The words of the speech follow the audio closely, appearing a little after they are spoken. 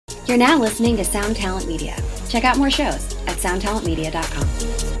You're now listening to Sound Talent Media. Check out more shows at soundtalentmedia.com.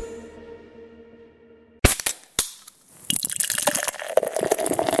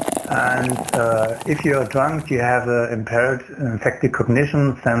 And if you're drunk, you have impaired affected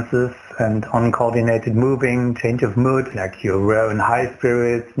cognition, senses, and uncoordinated moving, change of mood, like you were in high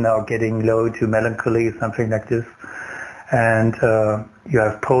spirits, now getting low to melancholy, something like this. And you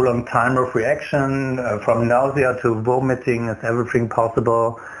have prolonged time of reaction, from nausea to vomiting, is everything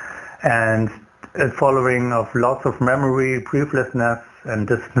possible. And following of loss of memory, breathlessness, and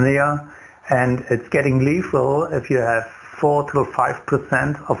dyspnea. And it's getting lethal if you have 4 to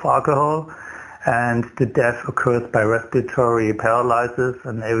 5% of alcohol, and the death occurs by respiratory paralysis,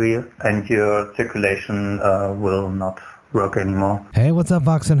 and your circulation will not work anymore. Hey, what's up,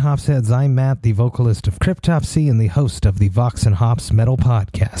 Vox and Hops heads? I'm Matt, the vocalist of Cryptopsy and the host of the Vox and Hops Metal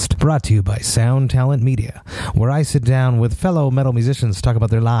Podcast, brought to you by Sound Talent Media, where I sit down with fellow metal musicians to talk about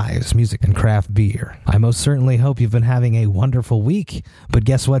their lives, music, and craft beer. I most certainly hope you've been having a wonderful week, but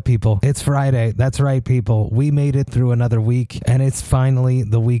guess what, people? It's Friday. That's right, people. We made it through another week, and it's finally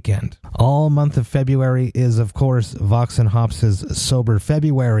the weekend. All month of February is, of course, Vox and Hops' Sober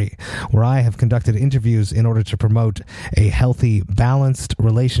February, where I have conducted interviews in order to promote a healthy, balanced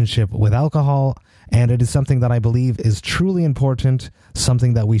relationship with alcohol, and it is something that I believe is truly important,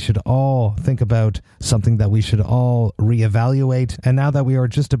 something that we should all think about, something that we should all reevaluate. And now that we are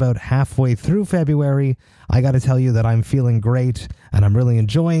just about halfway through February, I got to tell you that I'm feeling great, and I'm really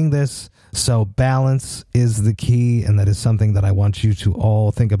enjoying this. So balance is the key, and that is something that I want you to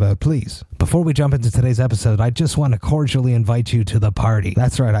all think about, please. Before we jump into today's episode, I just want to cordially invite you to the party.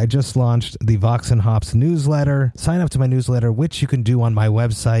 That's right, I just launched the Vox and Hops newsletter. Sign up to my newsletter, which you can do on my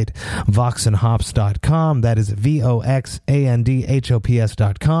website, voxandhops.com. That is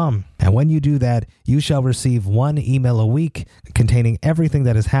VOXANDHOPS.com. And when you do that, you shall receive one email a week containing everything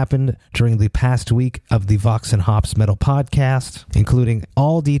that has happened during the past week of the Vox and Hops Metal Podcast, including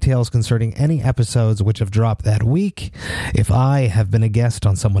all details concerning any episodes which have dropped that week, if I have been a guest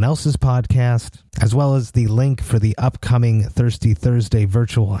on someone else's podcast, as well as the link for the upcoming Thirsty Thursday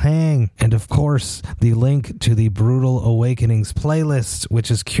virtual hang, and of course, the link to the Brutal Awakenings playlist,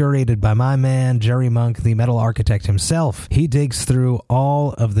 which is curated by my man, Jerry Monk, the metal architect himself. He digs through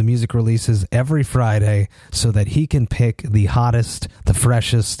all of the music releases every Friday so that he can pick the hottest, the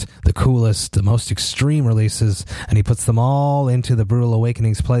freshest, the coolest, the most extreme releases, and he puts them all into the Brutal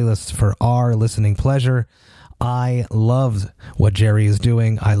Awakenings playlist for our listening pleasure. I love what Jerry is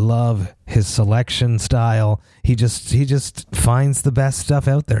doing. I love his selection style. He just finds the best stuff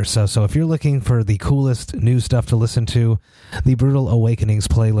out there. So if you're looking for the coolest new stuff to listen to, the Brutal Awakenings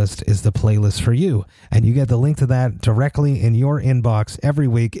playlist is the playlist for you. And you get the link to that directly in your inbox every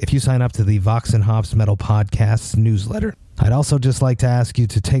week if you sign up to the Vox and Hops Metal Podcast newsletter. I'd also just like to ask you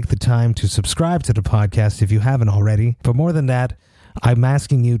to take the time to subscribe to the podcast if you haven't already. But more than that, I'm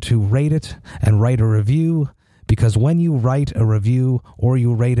asking you to rate it and write a review, because when you write a review or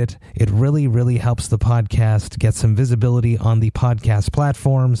you rate it, it really, really helps the podcast get some visibility on the podcast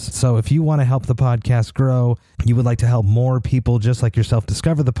platforms. So if you want to help the podcast grow, you would like to help more people just like yourself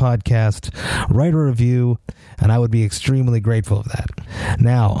discover the podcast, write a review, and I would be extremely grateful for that.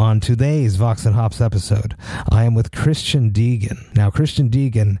 Now, on today's Vox and Hops episode, I am with Christian Deegan. Now, Christian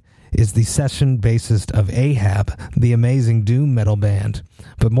Deegan is the session bassist of Ahab, the amazing doom metal band.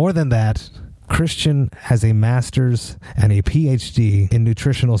 But more than that, Christian has a master's and a PhD in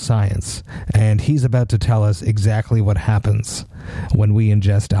nutritional science, and he's about to tell us exactly what happens when we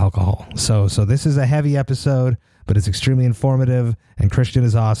ingest alcohol. So this is a heavy episode, but it's extremely informative, and Christian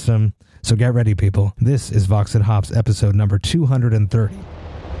is awesome. So get ready, people. This is Vox and Hops episode number 230.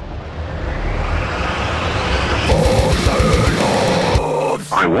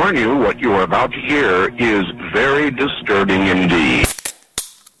 I warn you, what you are about to hear is very disturbing indeed.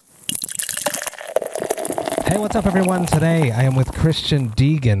 Hey, what's up, everyone? Today I am with Christian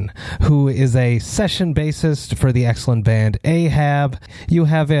Deegan, who is a session bassist for the excellent band Ahab. You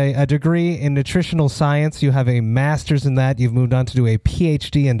have a degree in nutritional science. You have a master's in that. You've moved on to do a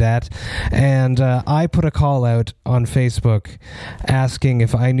PhD in that. And I put a call out on Facebook asking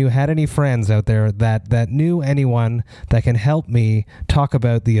if I had any friends out there that knew anyone that can help me talk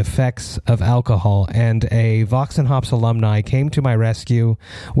about the effects of alcohol. And a Vox and Hops alumni came to my rescue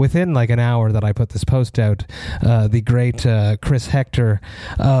within like an hour that I put this post out. The great Chris Hector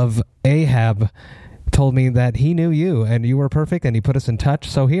of Ahab told me that he knew you and you were perfect and he put us in touch.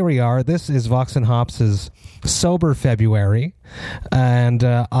 So here we are. This is Vox and Hops' Sober February. And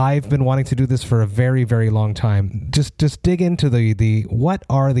I've been wanting to do this for a very, very long time. Just dig into the what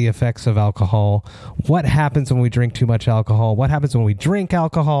are the effects of alcohol? What happens when we drink too much alcohol? What happens when we drink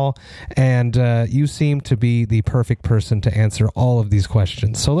alcohol? And you seem to be the perfect person to answer all of these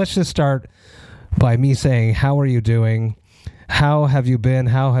questions. So let's just start by me saying, how are you doing? How have you been?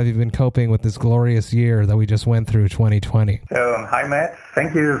 How have you been coping with this glorious year that we just went through, 2020? Hi, Matt.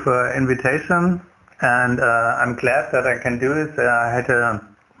 Thank you for the invitation. And I'm glad that I can do this. I had a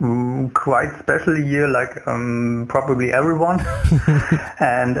quite special year, like probably everyone.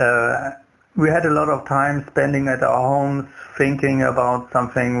 And we had a lot of time spending at our homes, thinking about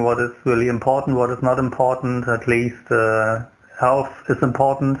something, what is really important, what is not important. At least health is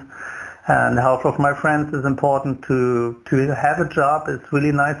important. And the health of my friends is important. To have a job is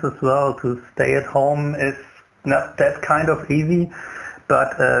really nice as well. To stay at home is not that kind of easy.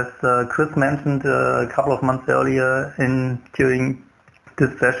 But as Chris mentioned a couple of months earlier during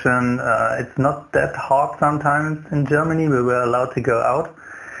this session, it's not that hard sometimes in Germany. We were allowed to go out.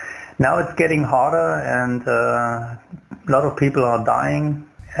 Now it's getting harder, and a lot of people are dying.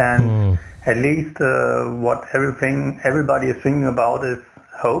 And at least what everybody is thinking about is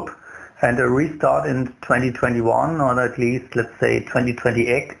hope. And a restart in 2021, or at least, let's say,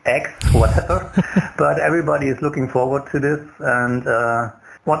 2020X, whatever. But everybody is looking forward to this. And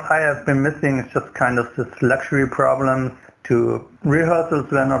what I have been missing is just kind of this luxury problem. To rehearsals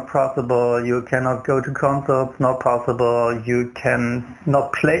were not possible. You cannot go to concerts, not possible. You can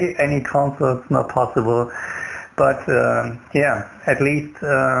not play any concerts, not possible. But at least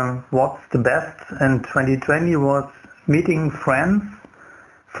what's the best in 2020 was meeting friends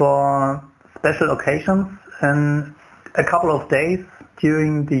for special occasions and a couple of days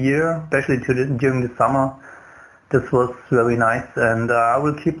during the year, especially during the summer. This was very nice, and I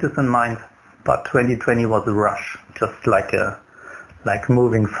will keep this in mind. But 2020 was a rush, just like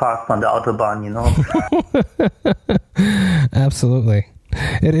moving fast on the Autobahn, Absolutely.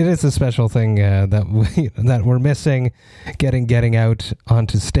 It is a special thing that we're missing, getting out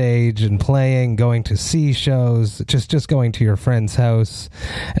onto stage and playing, going to see shows, just going to your friend's house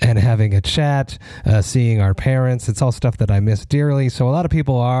and having a chat, seeing our parents. It's all stuff that I miss dearly. So a lot of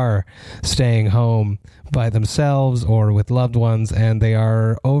people are staying home by themselves or with loved ones, and they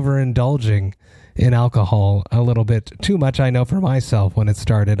are overindulging in alcohol a little bit too much. I know for myself, when it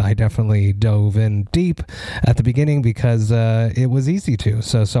started, I definitely dove in deep at the beginning because it was easy to.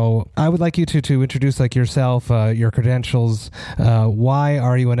 So I would like you to introduce yourself, your credentials. Why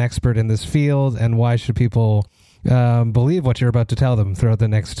are you an expert in this field, and why should people believe what you're about to tell them throughout the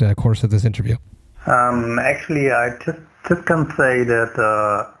next course of this interview? Actually, I just can say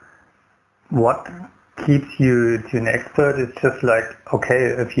that what keeps you to an expert is just like, okay,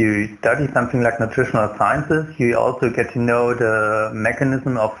 if you study something like nutritional sciences, you also get to know the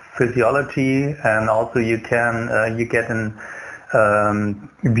mechanism of physiology, and also you get an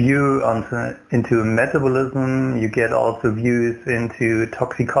view into metabolism. You get also views into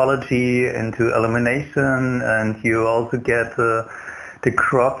toxicology, into elimination, and you also get the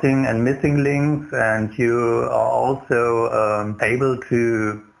crossing and missing links, and you are also able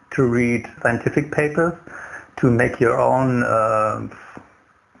to read scientific papers, to make your own,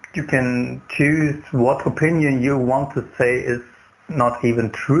 you can choose what opinion you want to say is not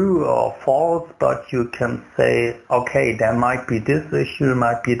even true or false, but you can say, okay, there might be this issue,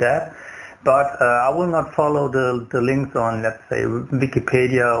 might be that. But I will not follow the links on, let's say,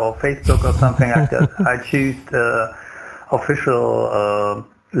 Wikipedia or Facebook or something like that. I choose the official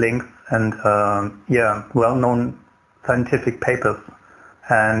links and, well-known scientific papers.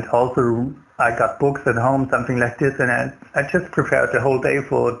 And also I got books at home, something like this, and I just prepared the whole day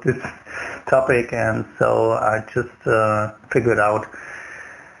for this topic, and so I just figured out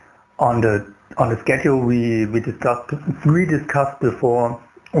on the schedule we discussed before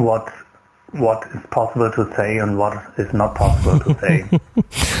what is possible to say and what is not possible to say.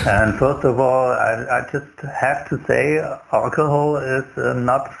 And first of all, I just have to say alcohol is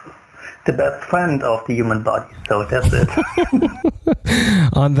not the best friend of the human body, so that's it.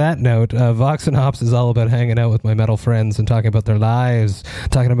 On that note, Vox and Hops is all about hanging out with my metal friends and talking about their lives,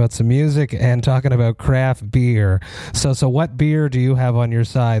 talking about some music, and talking about craft beer. So what beer do you have on your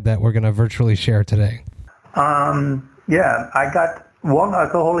side that we're going to virtually share today? I got one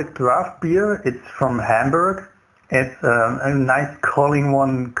alcoholic draft beer. It's from Hamburg. It's a nice calling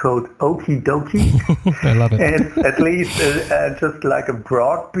one called Okie Dokie. I love it. It's at least just like a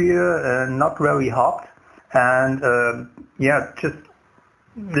broad beer, not very hopped. And just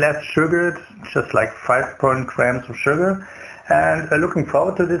less sugared, just like 5 grams of sugar. And looking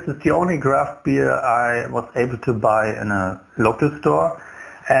forward to this. It's the only craft beer I was able to buy in a local store.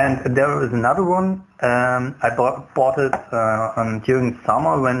 And there is another one. I bought it during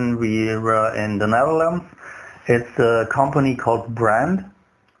summer when we were in the Netherlands. It's a company called Brand.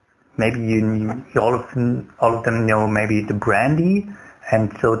 Maybe all of them know maybe the brandy.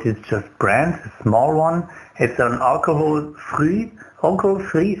 And so it is just Brand, a small one. It's an alcohol-free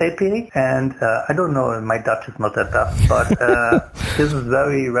IPA. And I don't know, my Dutch is not that bad, but this is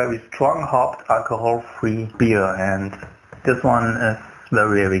very, very strong hopped alcohol-free beer. And this one is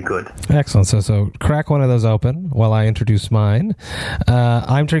very, very good. Excellent. So crack one of those open while I introduce mine.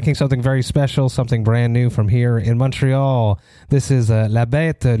 I'm drinking something very special, something brand new from here in Montreal. This is La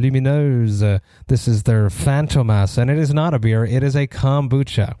Bête Lumineuse. This is their Fantomas, and it is not a beer. It is a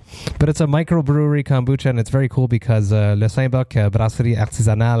kombucha. But it's a microbrewery kombucha, and it's very cool because Le Saint-Boc Brasserie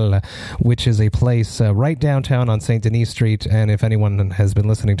Artisanale, which is a place right downtown on St. Denis Street, and if anyone has been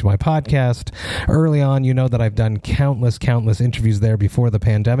listening to my podcast early on, you know that I've done countless interviews there before the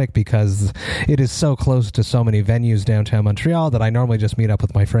pandemic because it is so close to so many venues downtown Montreal that I normally just meet up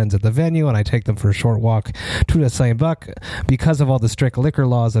with my friends at the venue and I take them for a short walk to the Saint-Boc. Because of all the strict liquor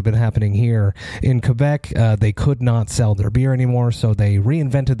laws that have been happening here in Quebec, they could not sell their beer anymore, so they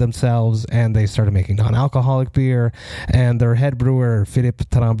reinvented themselves and they started making non-alcoholic beer, and their head brewer Philippe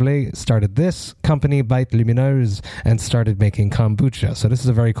Tremblay started this company, Bête Lumineuse, and started making kombucha. So this is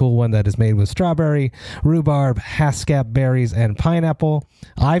a very cool one that is made with strawberry, rhubarb, haskap berries, and pineapple.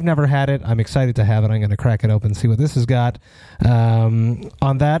 I've never had it. I'm excited to have it. I'm going to crack it open and see what this has got.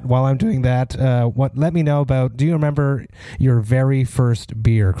 On that, while I'm doing that, let me know about, do you remember your very first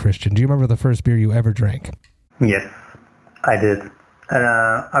beer, Christian? Do you remember the first beer you ever drank? Yes, I did.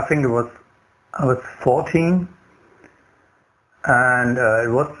 I think I was 14, and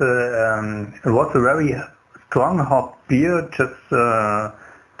it was a very strong hop beer, just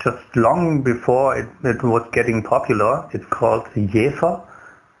long before it was getting popular. It's called Jever.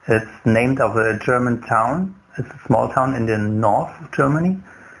 It's named after a German town. It's a small town in the north of Germany.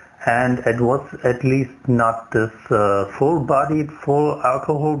 And it was at least not this full-bodied, full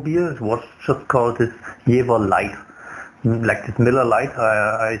alcohol beer. It was just called this Jever Light. Like this Miller Light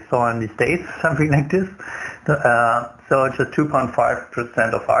I saw in the States, something like this. So it's just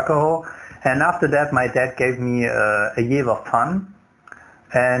 2.5% of alcohol. And after that, my dad gave me a Jever Fun.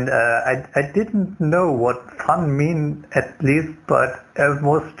 And I didn't know what fun mean at least, but it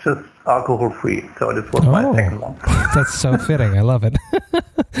was just alcohol-free. So this was my second one. That's so fitting. I love it.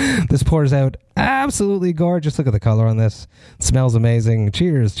 This pours out absolutely gorgeous. Look at the color on this. It smells amazing.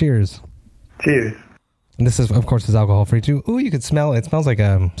 Cheers. Cheers. And this is, of course, is alcohol-free too. Ooh, you could smell it. It smells like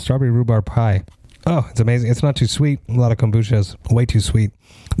a strawberry rhubarb pie. Oh, it's amazing. It's not too sweet. A lot of kombuchas, way too sweet.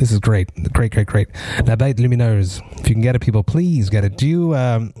 This is great. Great. La Bête Lumineuse. If you can get it, people, please get it. Do you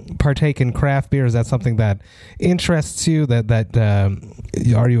partake in craft beer? Is that something that interests you?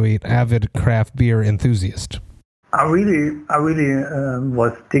 Are you an avid craft beer enthusiast? I really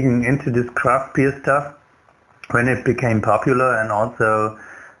was digging into this craft beer stuff when it became popular, and also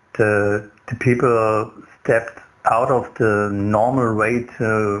the people stepped out of the normal way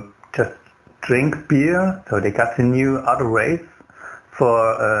to just drink beer, so they got a new other ways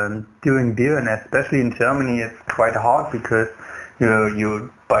for doing beer, and especially in Germany it's quite hard because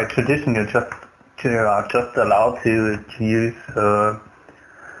you by tradition you are just allowed to use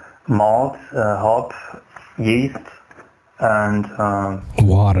malt, hop, yeast, and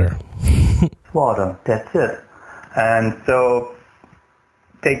water. That's it. And so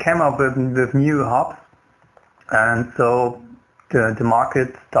they came up with new hops, and so the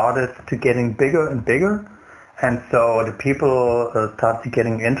market started to getting bigger and bigger, and so the people started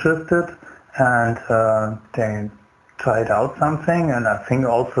getting interested, and they tried out something, and I think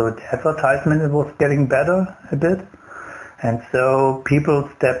also the advertisement was getting better a bit, and so people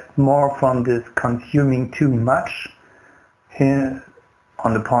stepped more from this consuming too much here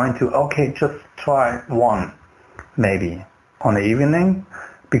on the point to, okay, just try one maybe on the evening,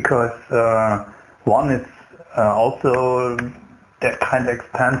 because one is also that kind of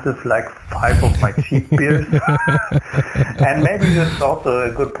expensive, like 5 of my cheap beers. And maybe that's also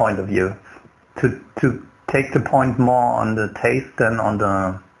a good point of view to take the point more on the taste than on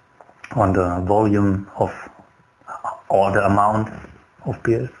the volume of or the amount of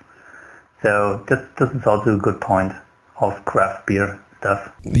beers. So this is also a good point of craft beer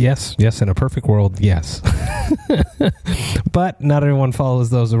stuff. Yes, in a perfect world, yes. But not everyone follows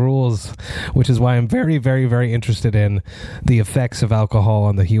those rules, which is why I'm very, very, very interested in the effects of alcohol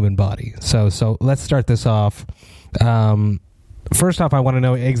on the human body. So let's start this off. first off, I want to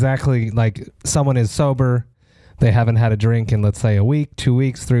know exactly, like, someone is sober, they haven't had a drink in, let's say, a week, 2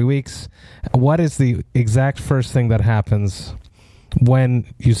 weeks, 3 weeks. What is the exact first thing that happens when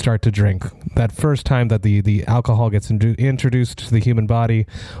you start to drink? That first time that the alcohol gets introduced to the human body,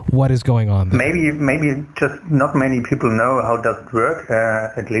 what is going on there? Maybe just not many people know how does it work.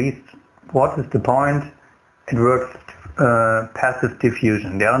 At least, what is the point? It works passive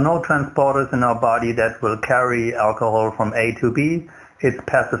diffusion. There are no transporters in our body that will carry alcohol from A to B. It's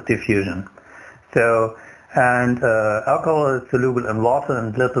passive diffusion. So, and alcohol is soluble in water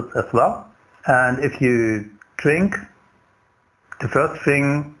and lipids as well. And if you drink, the first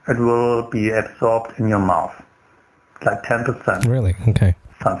thing, it will be absorbed in your mouth, like 10%. Really? Okay.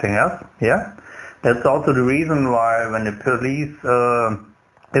 Something else, yeah. That's also the reason why when the police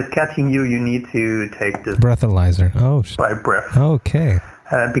is catching you, you need to take this breathalyzer. Oh, by breath. Okay.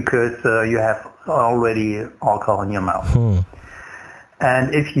 Because you have already alcohol in your mouth.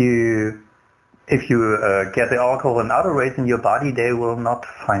 And if you get the alcohol in other ways in your body, they will not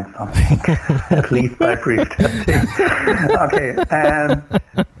find something, at least by brief testing. Okay, and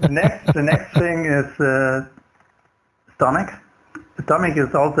the next thing is stomach. The stomach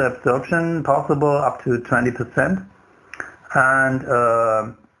is also absorption possible up to 20%, and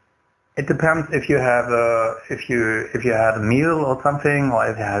it depends if you have had a meal or something, or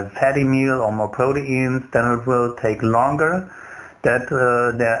if you have a fatty meal or more proteins, then it will take longer. That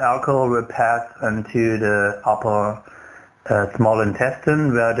the alcohol will pass into the upper small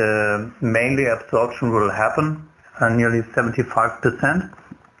intestine, where the mainly absorption will happen, nearly 75%.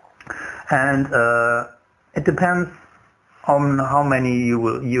 And it depends on how many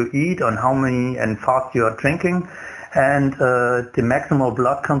you eat, on how many and fast you are drinking, and the maximal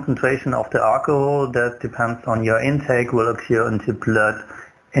blood concentration of the alcohol that depends on your intake will occur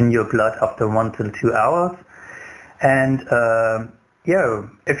in your blood after 1 to 2 hours. And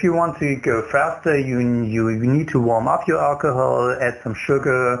if you want to go faster, you need to warm up your alcohol, add some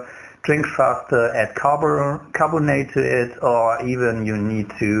sugar, drink faster, add carbonate to it, or even you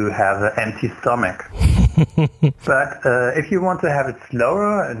need to have an empty stomach. But if you want to have it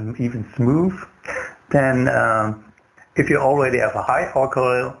slower and even smooth, then if you already have a high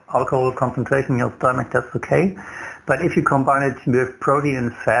alcohol concentration in your stomach, that's okay. But if you combine it with protein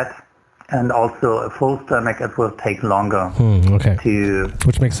and fat, and also a full stomach, it will take longer. Okay.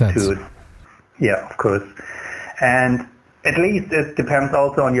 Which makes sense. Yeah, of course. And at least it depends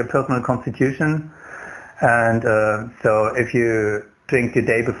also on your personal constitution. And so if you drink the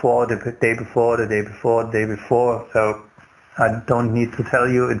day before, so I don't need to tell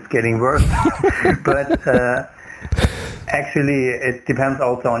you it's getting worse. But actually it depends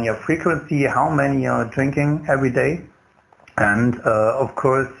also on your frequency, how many you're drinking every day. And of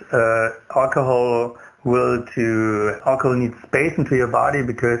course, alcohol needs space into your body,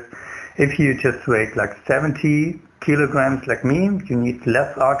 because if you just weigh like 70 kilograms like me, you need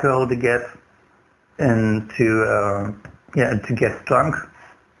less alcohol to get to get drunk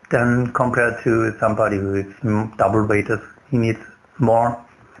than compared to somebody who is double weighted. He needs more.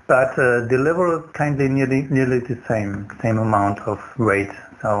 But the liver is kind of nearly the same amount of weight,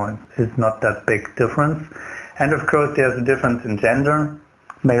 so it's not that big difference. And of course, there's a difference in gender,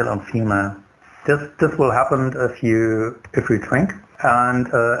 male and female. This will happen if you drink. And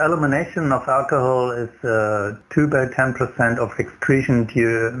elimination of alcohol is 2 by 10% of excretion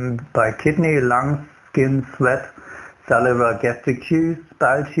by kidney, lungs, skin, sweat, saliva, gastric juice,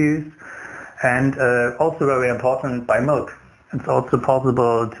 bile juice, and also very important, by milk. It's also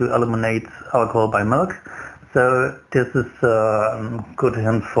possible to eliminate alcohol by milk. So this is a good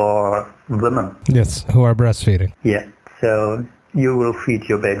hint for women. Yes, who are breastfeeding. Yeah, so you will feed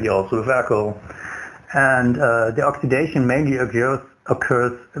your baby also with alcohol. And the oxidation mainly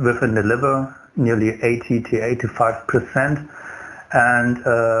occurs within the liver, nearly 80 to 85%. And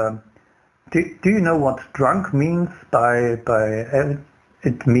do you know what drunk means?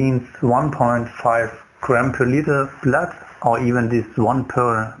 It means 1.5 gram per liter blood, or even this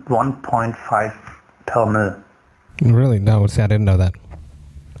 1.5 per mil. Really? No, see, I didn't know that.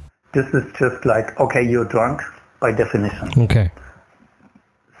 This is just like, okay, you're drunk by definition. Okay.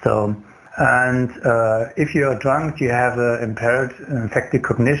 So, and if you're drunk, you have impaired affected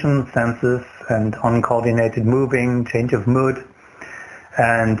cognition, senses, and uncoordinated moving, change of mood,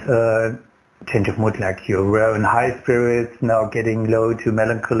 and change of mood, like you were in high spirits, now getting low to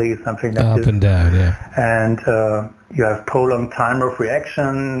melancholy, something like this. Up and down, yeah. And you have prolonged time of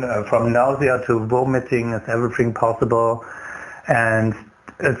reaction, from nausea to vomiting is everything possible, and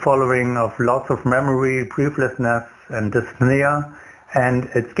following of loss of memory, breathlessness, and dyspnea. And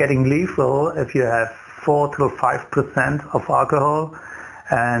it's getting lethal if you have 4 to 5% of alcohol,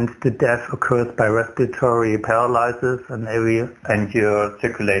 and the death occurs by respiratory paralysis, and your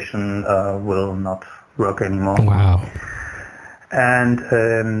circulation will not work anymore. Wow. And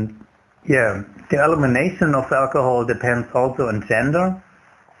the elimination of alcohol depends also on gender,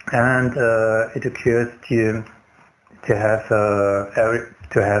 and it occurs to have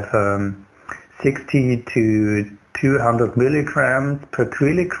 60 to 200 milligrams per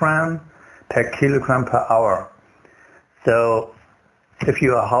kilogram per hour. So if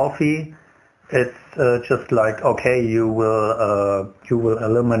you are healthy, it's just like, okay, you will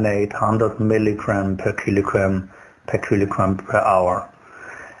eliminate 100 milligram per kilogram per hour.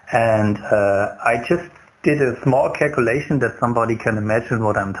 And I just did a small calculation that somebody can imagine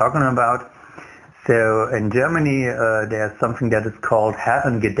what I'm talking about. So in Germany, there's something that is called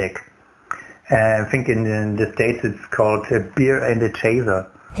Herrengedeck. I think in the States it's called a beer and a chaser.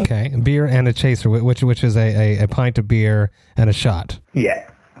 Okay, beer and a chaser, which is a pint of beer and a shot. Yeah,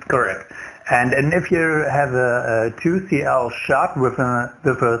 correct. And if you have a 2cl shot with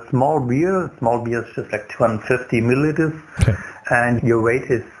a small beer is just like 250 milliliters, okay, and your weight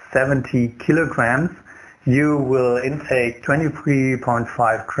is 70 kilograms, you will intake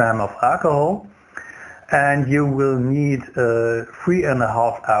 23.5 grams of alcohol, and you will need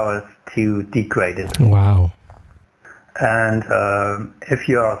 3.5 hours to degrade it. Wow. And if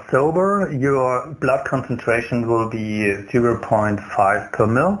you are sober, your blood concentration will be 0.5 per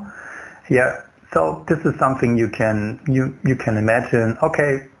mil. Yeah, so this is something you can imagine.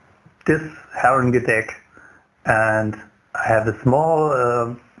 Okay, this Herrengedeck, and I have a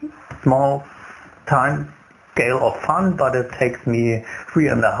small time scale of fun, but it takes me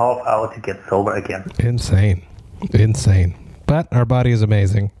 3.5 hours to get sober again. Insane. But our body is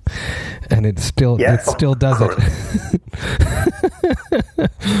amazing, and it still does it.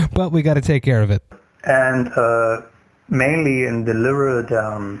 But we got to take care of it. And mainly in the liver,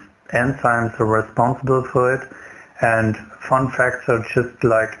 the enzymes are responsible for it. And fun facts are just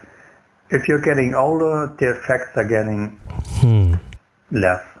like, if you're getting older, the effects are getting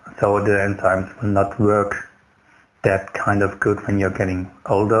less. So the enzymes will not work that kind of good when you're getting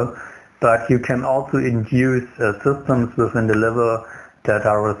older. But you can also induce systems within the liver that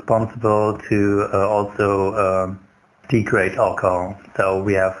are responsible to also degrade alcohol. So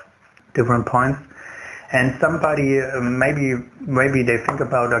we have different points. And somebody, maybe they think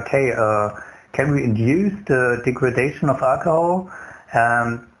about, okay, can we induce the degradation of alcohol?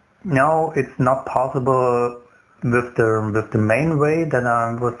 No, it's not possible with the main way that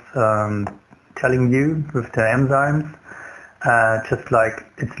I was telling you, with the enzymes. Just like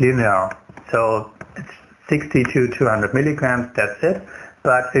it's linear. So it's 60 to 200 milligrams, that's it.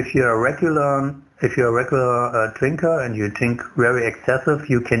 But if you're a regular drinker and you drink very excessive,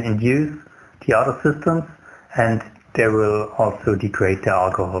 you can induce the other systems, and they will also degrade the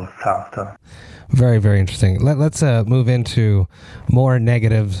alcohol faster. Very, very interesting. Let's move into more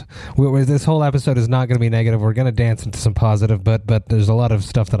negatives. This whole episode is not going to be negative. We're going to dance into some positive, but there's a lot of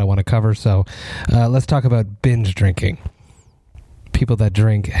stuff that I want to cover. So let's talk about binge drinking. People that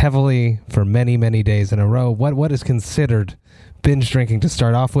drink heavily for many, many days in a row. What is considered binge drinking to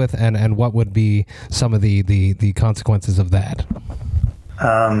start off with, and what would be some of the consequences of that?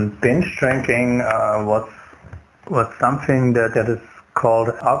 Binge drinking was something that is called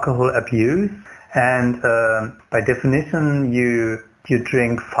alcohol abuse, and by definition you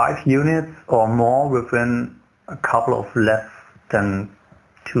drink 5 units or more within a couple of less than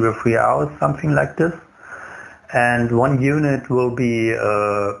 2 or 3 hours, something like this. And 1 unit will be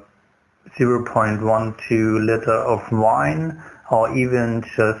 0.12 liter of wine, or even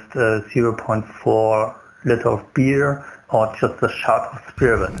just 0.4 liter of beer, or just a shot of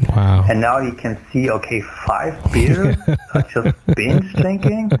spirit. Wow. And now you can see, okay, 5 beers are just binge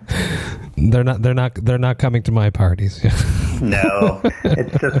drinking. They're not coming to my parties. No,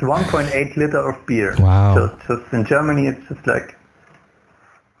 it's just 1.8 liter of beer. Wow. So just in Germany, it's just like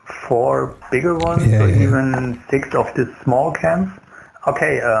 4 bigger ones, or even 6 of the small cans.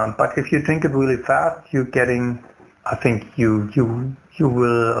 Okay, but if you drink it really fast, you're getting, I think you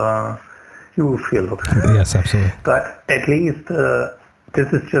will feel okay. Yes, absolutely. But at least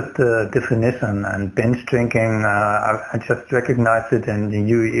this is just a definition, and binge drinking, I just recognized it, and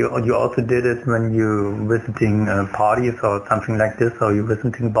you also did it when you visiting parties or something like this, or you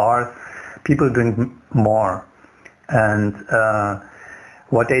visiting bars. People drink more, and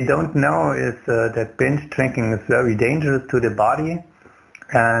what they don't know is that binge drinking is very dangerous to the body.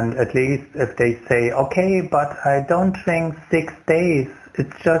 And at least if they say, okay, but I don't drink 6 days,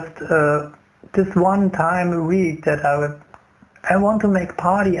 it's just this one time a week that I want to make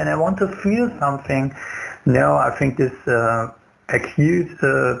party and I want to feel something. No, I think this acute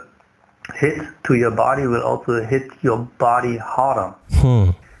hit to your body will also hit your body harder.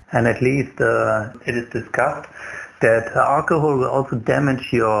 And at least it is discussed that alcohol will also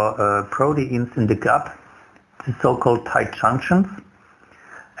damage your proteins in the gut, the so-called tight junctions.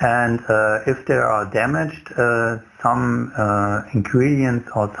 And if they are damaged, some ingredients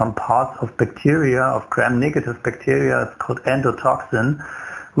or some parts of bacteria, of gram-negative bacteria, it's called endotoxin,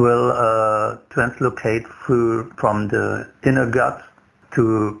 will translocate from the inner gut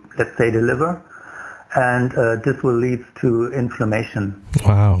to, let's say, the liver. And this will lead to inflammation.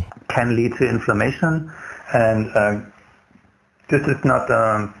 Wow. Can lead to inflammation. And this is not,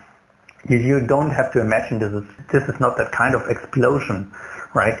 you don't have to imagine this is not that kind of explosion.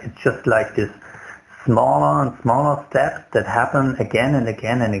 Right, it's just like this smaller and smaller steps that happen again and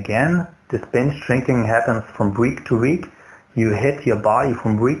again and again. This binge drinking happens from week to week. You hit your body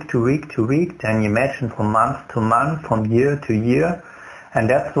from week to week to week, then you imagine from month to month, from year to year. And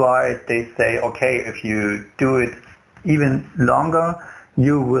that's why they say, okay, if you do it even longer,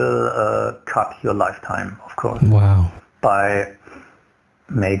 you will cut your lifetime, of course. Wow. By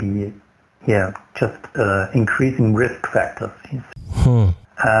maybe, just increasing risk factors.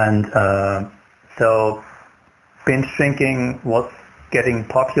 And so binge drinking was getting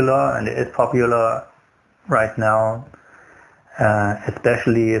popular, and it is popular right now.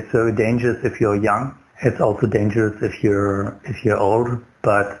 Especially it's very dangerous if you're young. It's also dangerous if you're old.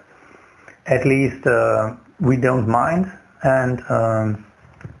 But at least we don't mind. And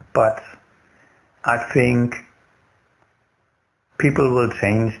but I think people will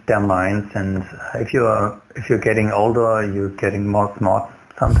change their minds. And if you're getting older, you're getting more smart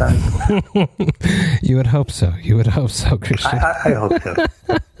sometimes. You would hope so. You would hope so, Christian. I hope so.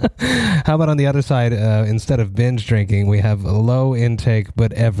 How about on the other side, instead of binge drinking, we have a low intake,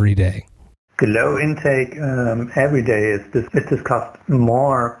 but every day? The low intake every day is discussed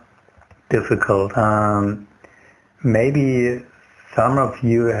more difficult. Maybe some of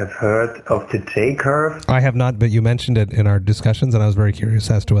you have heard of the J-curve. I have not, but you mentioned it in our discussions, and I was very curious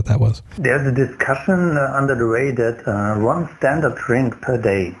as to what that was. There's a discussion under the way that one standard drink per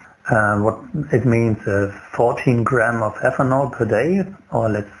day, what it means 14 gram of ethanol per day, or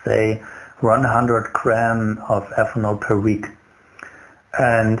let's say 100 gram of ethanol per week.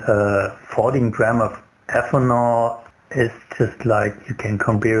 And 14 gram of ethanol is just like, you can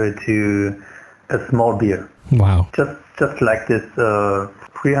compare it to a small beer. Wow. Just like this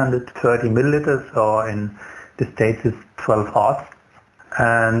 330 milliliters, or in the States it's 12 ounces,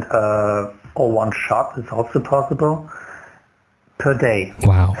 and or one shot is also possible per day.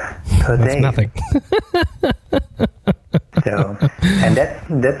 Wow. Per That's day. Nothing. So, and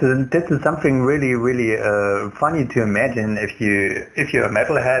that's something really, really funny to imagine if you're a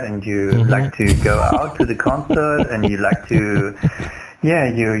metalhead and you like to go out to the concert and you like to. Yeah,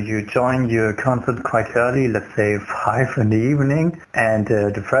 you join your concert quite early, let's say 5 in the evening, and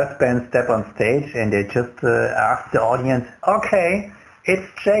the first band step on stage and they just ask the audience, okay, it's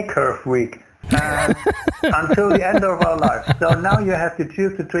J-curve week until the end of our life. So now you have to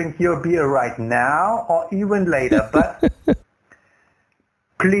choose to drink your beer right now or even later. But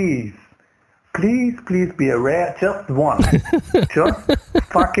please be aware, just one. Just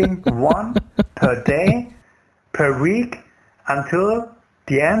fucking one per day, per week, until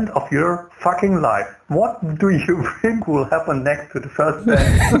the end of your fucking life. What do you think will happen next to the first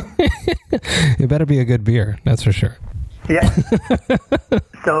band? It better be a good beer, that's for sure. Yeah.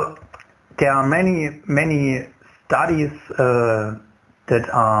 So there are many studies that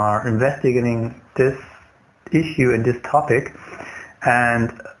are investigating this issue and this topic,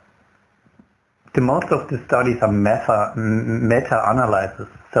 and the most of the studies are meta-analysis.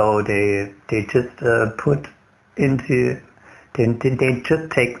 So they just put into They just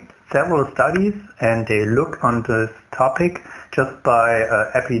take several studies and they look on this topic just by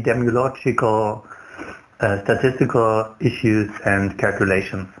epidemiological, statistical issues and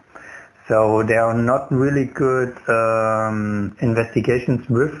calculations. So they are not really good investigations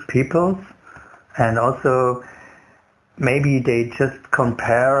with people, and also maybe they just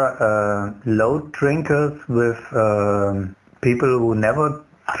compare low drinkers with people who never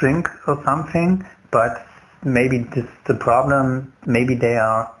drink or something, but maybe this is the problem, maybe they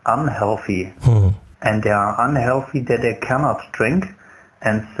are unhealthy. And they are unhealthy that they cannot drink.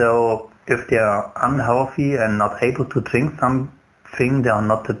 And so if they are unhealthy and not able to drink something, they are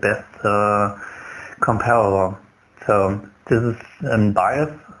not the best comparable. So this is a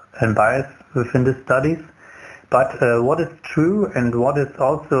bias within the studies. But what is true and what is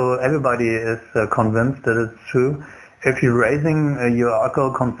also everybody is convinced that it's true if you're raising your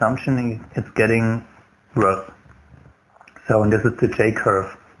alcohol consumption, it's getting worse. So, and this is the J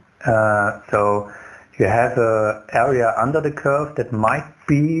curve. So you have an area under the curve that might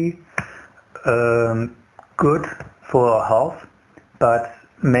be good for health, but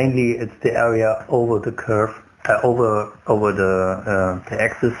mainly it's the area over the curve, over the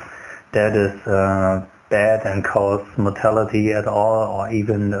axis that is bad and cause mortality at all, or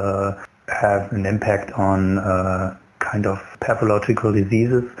even have an impact on kind of pathological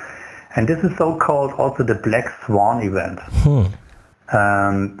diseases. And this is so-called also the black swan event.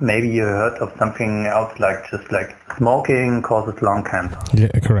 Maybe you heard of something else like smoking causes lung cancer. Yeah,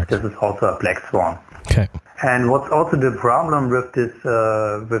 correct. This is also a black swan. Okay. And what's also the problem with this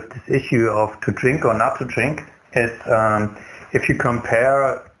issue of to drink or not to drink is if you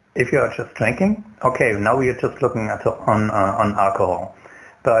compare, if you are just drinking, okay, now we are just looking at on alcohol,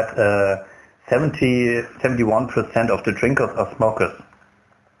 but 71% of the drinkers are smokers.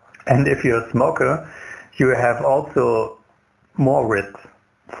 And if you're a smoker, you have also more risk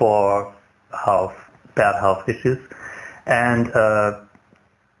for bad health issues. And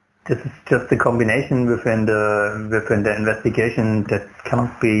this is just a combination within the investigation that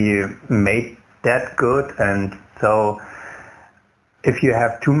cannot be made that good. And so if you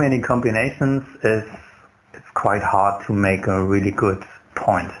have too many combinations, it's quite hard to make a really good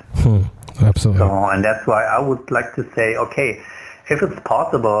point. Absolutely. So, and that's why I would like to say, okay, if it's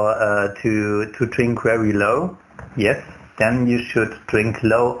possible to drink very low, yes, then you should drink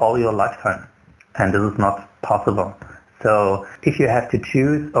low all your lifetime. And this is not possible. So if you have to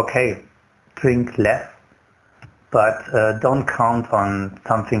choose, okay, drink less, but don't count on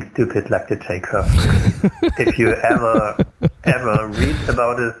something stupid like the J curve. If you ever read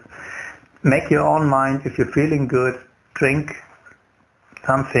about it, make your own mind. If you're feeling good, drink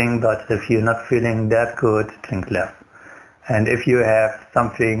something, but if you're not feeling that good, drink less. And if you have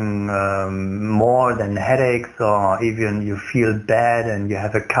something more than headaches, or even you feel bad and you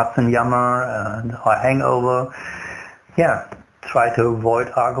have a Katzenjammer or hangover, yeah, try to avoid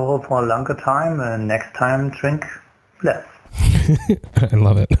alcohol for a longer time, and next time drink less. I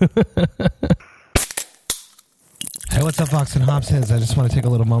love it. Hey, what's up, Vox and Hops heads? I just want to take a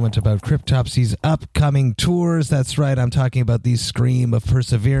little moment about Cryptopsy's upcoming tours. That's right, I'm talking about the Scream of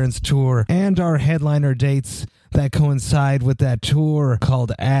Perseverance tour and our headliner dates that coincide with that tour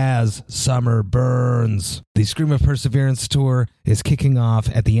called As Summer Burns. The Scream of Perseverance tour is kicking off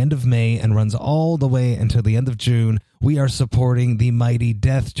at the end of May and runs all the way until the end of June. We are supporting the mighty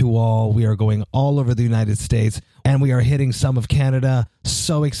Death to All. We are going all over the United States, and we are hitting some of Canada.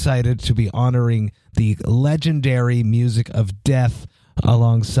 So excited to be honoring the legendary music of Death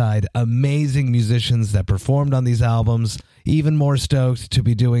alongside amazing musicians that performed on these albums. Even more stoked to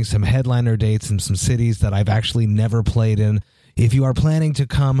be doing some headliner dates in some cities that I've actually never played in. If you are planning to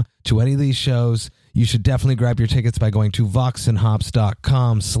come to any of these shows, you should definitely grab your tickets by going to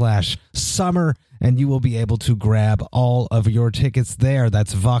voxandhops.com/summer, and you will be able to grab all of your tickets there.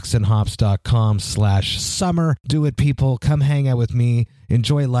 That's voxandhops.com/summer. Do it, people. Come hang out with me.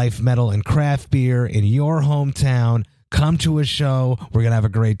 Enjoy life, metal, and craft beer in your hometown. Come to a show. We're going to have a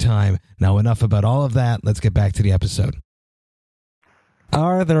great time. Now, enough about all of that. Let's get back to the episode.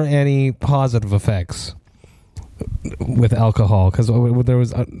 Are there any positive effects with alcohol? Because there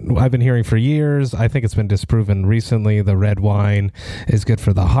was, I've been hearing for years, I think it's been disproven recently, the red wine is good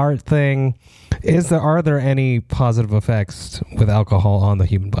for the heart thing. Are there any positive effects with alcohol on the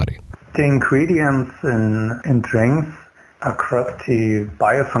human body? The ingredients in drinks across the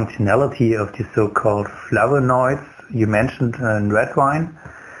biofunctionality of the so-called flavonoids you mentioned in red wine,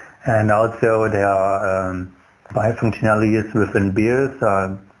 and also there are biofunctionalities within beers.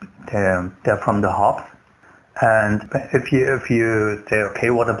 They're from the hops. And if you say, okay,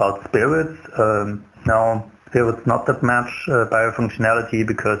 what about spirits? No, spirits not that much biofunctionality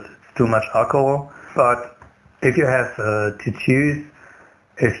because it's too much alcohol. But if you have to choose,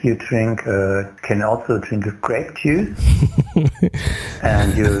 if you drink, can also drink grape juice,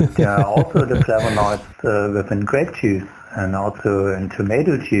 and there are also the flavonoids within grape juice, and also in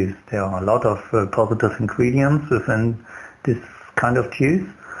tomato juice. There are a lot of positive ingredients within this kind of juice,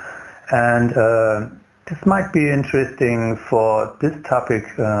 and this might be interesting for this topic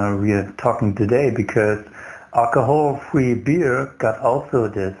we are talking today, because alcohol-free beer got also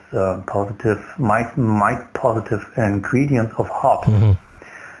this positive ingredients of hops. Mm-hmm.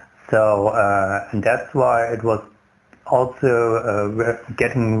 So, and that's why it was also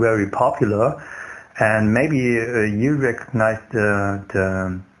getting very popular. And maybe you recognize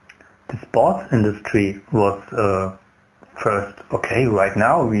the sports industry was first. Okay, right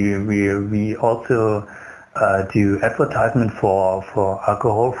now we also do advertisement for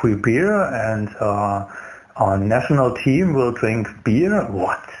alcohol-free beer, and our national team will drink beer.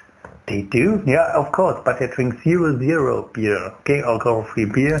 What? They do? Yeah, of course, but they drink 0.0 beer, okay, alcohol-free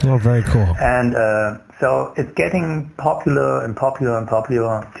beer. Oh, very cool. And so it's getting popular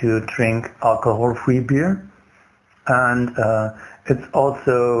to drink alcohol-free beer. And it's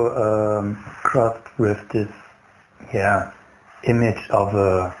also crossed with this, image of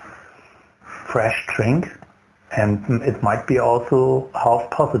a fresh drink. And it might be also half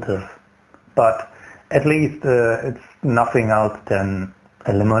positive. But at least it's nothing else than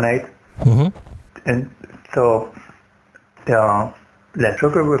a lemonade. Mm-hmm. And so there are less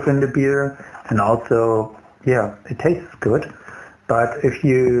sugar within the beer, and also, it tastes good. But if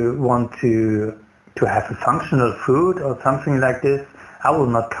you want to have a functional food or something like this, I will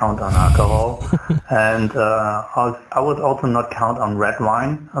not count on alcohol. And I would also not count on red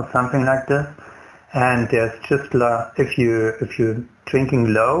wine or something like this. And there's just if you're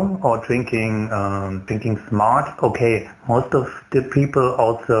drinking low or drinking smart, okay, most of the people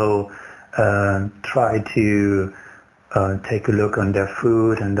also try to take a look on their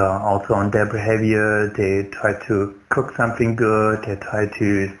food and also on their behavior. They try to cook something good. They try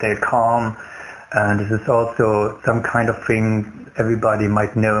to stay calm. And this is also some kind of thing everybody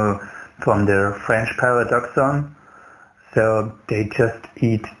might know from the French paradoxon. So they just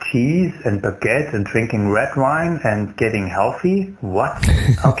eat cheese and baguette and drinking red wine and getting healthy. What?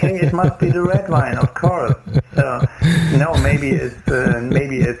 Okay, it must be the red wine, of course. So no, maybe it's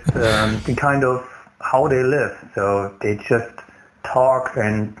the kind of how they live. So they just talk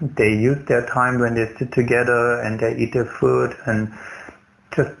and they use their time when they sit together and they eat their food and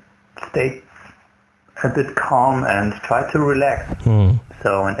just stay a bit calm and try to relax.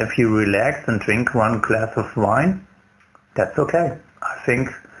 So, and if you relax and drink one glass of wine, that's okay. I think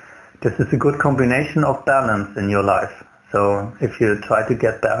this is a good combination of balance in your life. So if you try to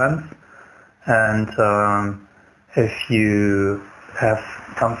get balance, and if you have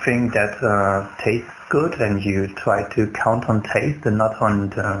something that tastes good and you try to count on taste and not on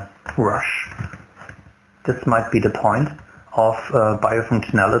the rush, this might be the point of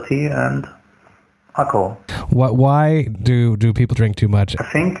biofunctionality and alcohol. Why do people drink too much? I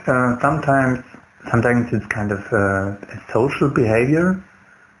think sometimes it's kind of a social behavior.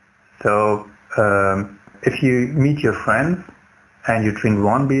 So if you meet your friends and you drink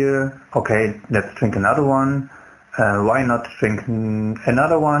one beer, okay, let's drink another one. Why not drink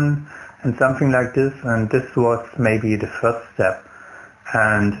another one and something like this? And this was maybe the first step.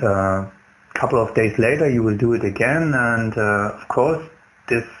 And a couple of days later you will do it again. And of course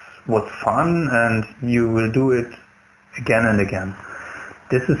this was fun and you will do it again and again.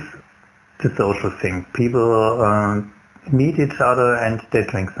 This is the social thing. People meet each other and they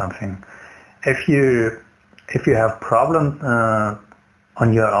drink something. If you have problems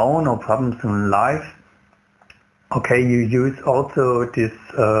on your own or problems in life, okay, you use also this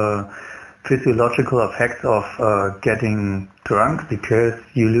physiological effects of getting drunk because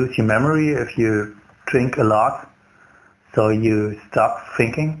you lose your memory if you drink a lot. So you stop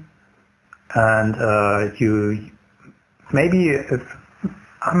thinking, and you maybe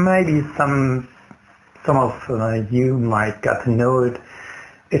some of you might get to know it.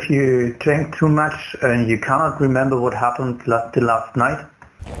 If you drink too much and you cannot remember what happened the last night.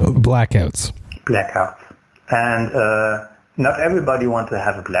 Blackouts. And not everybody wants to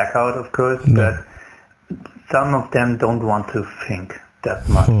have a blackout, of course, but some of them don't want to think that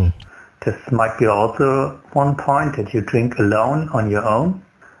much. This might be also one point that you drink alone on your own.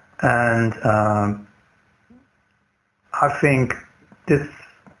 And I think these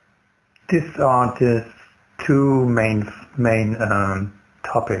are the two main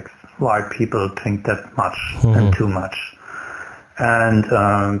topics why people drink that much and too much. And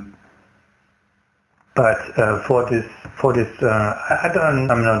but for this,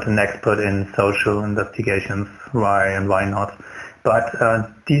 I'm not an expert in social investigations, why and why not. But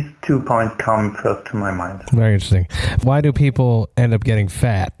these 2 points come first to my mind. Very interesting. Why do people end up getting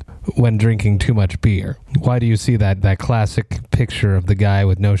fat when drinking too much beer? Why do you see that classic picture of the guy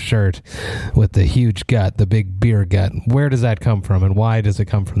with no shirt with the huge gut, the big beer gut? Where does that come from, and why does it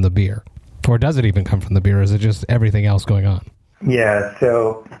come from the beer? Or does it even come from the beer, or is it just everything else going on? Yeah,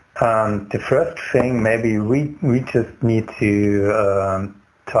 so the first thing maybe we just need to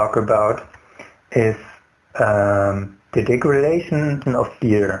talk about is the degradation of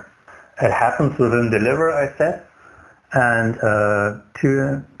beer. It happens within the liver, I said, and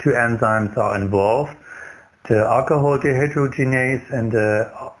two enzymes are involved, the alcohol dehydrogenase and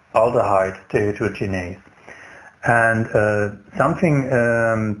the aldehyde dehydrogenase. And something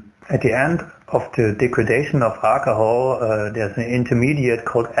at the end of the degradation of alcohol, there's an intermediate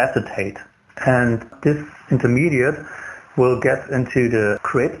called acetate. And this intermediate will get into the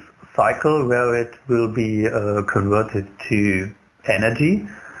Krebs cycle where it will be converted to energy.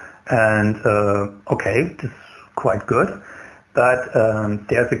 And this is quite good. But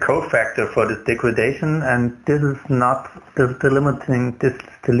there's a cofactor for this degradation, and this is the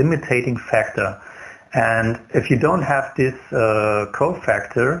limiting factor. And if you don't have this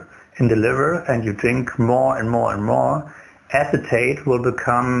cofactor in the liver and you drink more and more and more, acetate will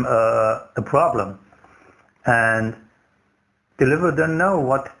become a problem. And the liver doesn't know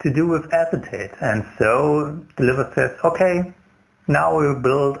what to do with acetate. And so the liver says, okay, now we'll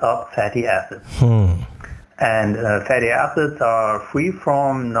build up fatty acids. And fatty acids are free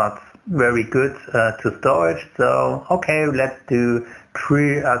from, not very good to storage. So, okay, let's do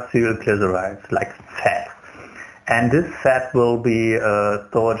triacylglycerides, like fat. And this fat will be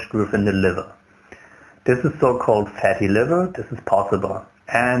stored within the liver. This is so-called fatty liver. This is possible.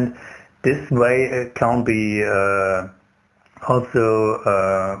 And this way it can be also,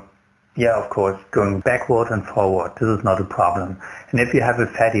 of course, going backward and forward. This is not a problem. And if you have a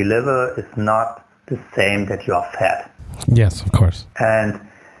fatty liver, it's not the same that you are fat. Yes, of course. And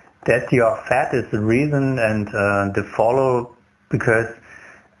that you are fat is the reason and the follow, because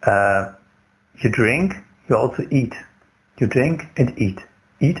you drink, you also eat. You drink and eat.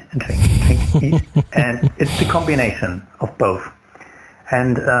 Eat and drink, eat. And it's the combination of both.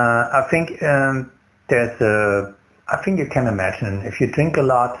 And I think I think you can imagine, if you drink a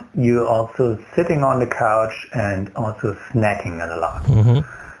lot, you're also sitting on the couch and also snacking a lot. Mm-hmm.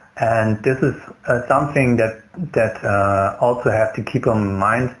 And this is something that also have to keep in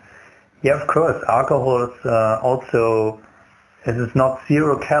mind. Yeah, of course, alcohol is also, it is not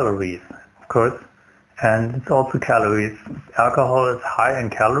 0 calories, of course, and it's also calories. Alcohol is high in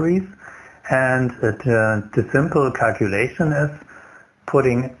calories, and the simple calculation is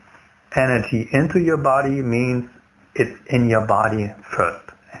putting energy into your body means it's in your body first.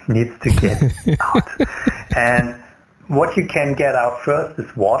 It needs to get out. And what you can get out first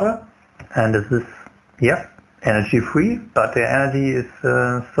is water, and this is, energy free, but the energy is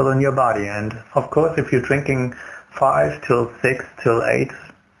still in your body. And of course, if you're drinking 5 till 6 till 8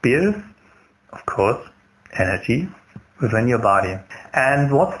 beers, of course, energy within your body.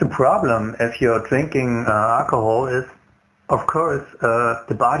 And what's the problem if you're drinking alcohol is, of course,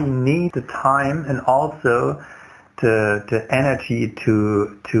 the body needs the time and also the energy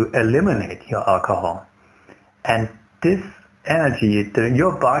to eliminate your alcohol. And this energy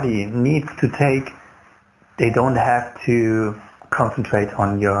your body needs to take, they don't have to concentrate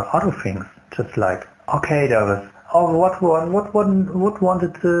on your other things. Just like, okay, there was, what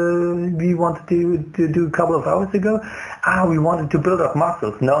wanted we wanted to do a couple of hours ago? We wanted to build up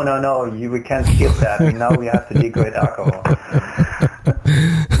muscles. No, we can't skip that. Now we have to degrade alcohol.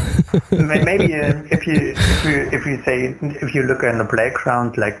 Maybe if you look in the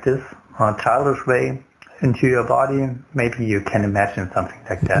playground like this, on a childish way, into your body, maybe you can imagine something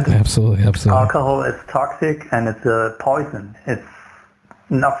like that. Absolutely. Alcohol is toxic and it's a poison. It's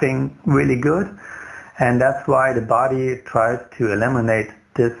nothing really good, and that's why the body tries to eliminate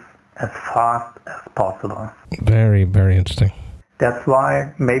this as fast as possible. Very, very interesting. That's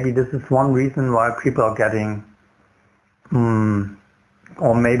why maybe this is one reason why people are getting,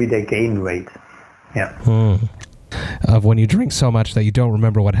 or maybe they gain weight. Yeah. Of when you drink so much that you don't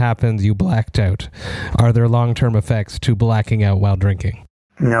remember what happened, you blacked out. Are there long-term effects to blacking out while drinking?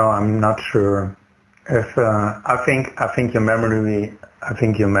 No, I'm not sure. If I think your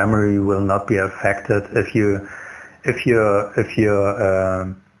memory will not be affected if your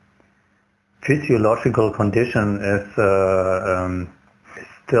physiological condition is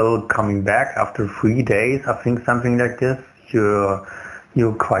still coming back after 3 days. I think something like this.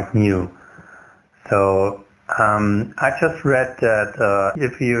 You're quite new. So. I just read that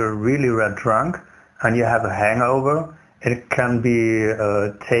if you're really drunk and you have a hangover, it can be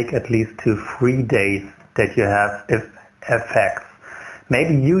take at least 3 days that you have effects.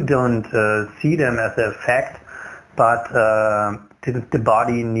 Maybe you don't see them as an effect, but the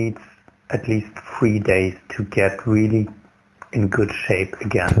body needs at least 3 days to get really in good shape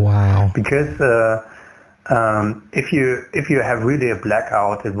again. Wow! Because if you have really a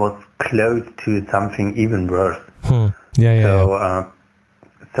blackout, it was close to something even worse.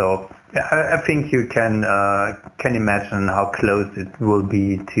 So I think you can imagine how close it will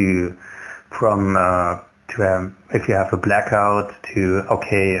be to if you have a blackout to,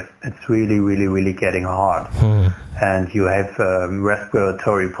 okay, it's really, really, really getting hard. And you have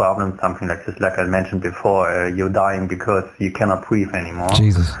respiratory problems, something like this, like I mentioned before, you're dying because you cannot breathe anymore.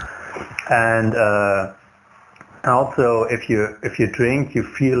 Jesus. And also, if you drink, you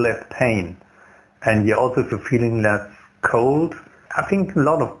feel less pain, and you also feel feeling less cold. I think a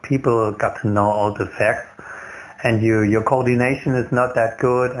lot of people got to know all the facts, and your coordination is not that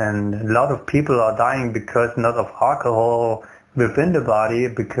good, and a lot of people are dying because not of alcohol within the body,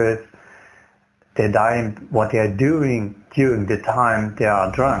 because they're dying what they're doing during the time they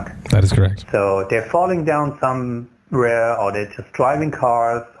are drunk. That is correct. So they're falling down somewhere, or they're just driving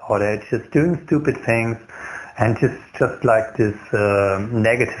cars, or they're just doing stupid things, and just like this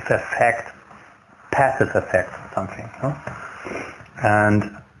negative effect, passive effect or something. Huh?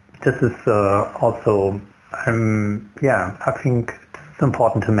 And this is also, I think it's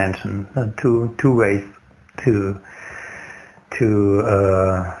important to mention two ways to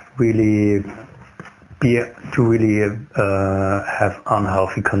really have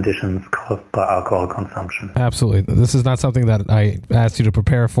unhealthy conditions caused by alcohol consumption. Absolutely. This is not something that I asked you to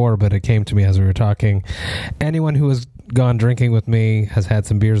prepare for, but it came to me as we were talking. Anyone who has gone drinking with me, has had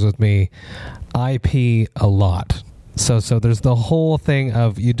some beers with me, I pee a lot. So there's the whole thing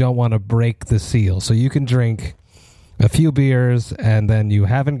of you don't want to break the seal. So you can drink a few beers and then you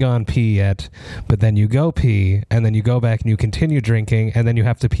haven't gone pee yet, but then you go pee and then you go back and you continue drinking and then you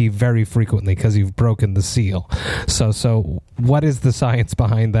have to pee very frequently because you've broken the seal. So what is the science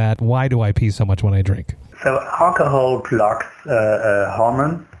behind that? Why do I pee so much when I drink? So alcohol blocks a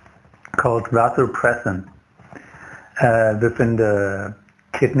hormone called vasopressin within the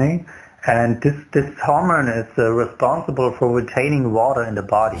kidney, and this hormone is responsible for retaining water in the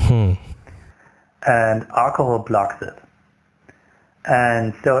body. And alcohol blocks it.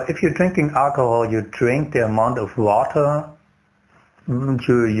 And so if you're drinking alcohol, you drink the amount of water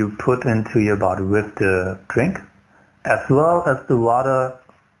you put into your body with the drink, as well as the water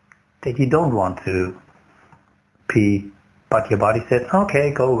that you don't want to pee, but your body says,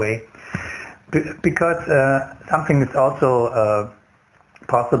 okay, go away. Because something is also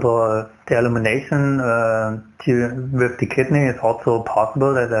possible, the elimination with the kidney is also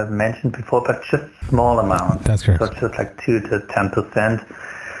possible, as I've mentioned before, but just small amounts. That's correct. So it's just like 2 to 10%.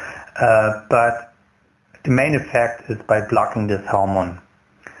 But the main effect is by blocking this hormone.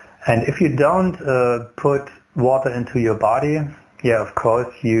 And if you don't put water into your body, of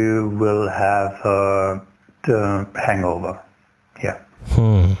course you will have the hangover. Yeah.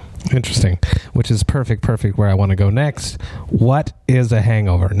 Interesting. Which is perfect where I want to go next. What is a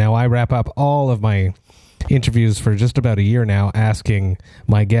hangover? Now, I wrap up all of my interviews for just about a year now asking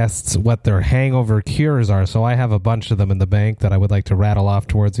my guests what their hangover cures are. So I have a bunch of them in the bank that I would like to rattle off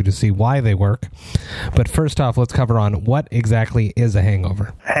towards you to see why they work. But first off, let's cover on what exactly is a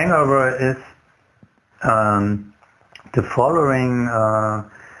hangover. Hangover is the following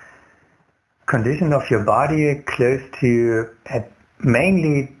condition of your body close to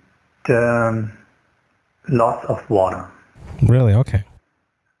mainly the loss of water. Really? Okay.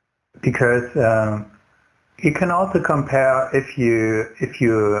 Because you can also compare if you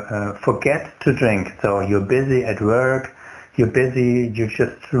forget to drink. So you're busy at work, you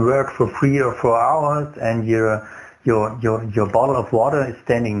just work for 3 or 4 hours, and your bottle of water is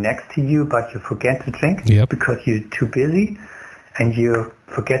standing next to you, but you forget to drink because you're too busy, and you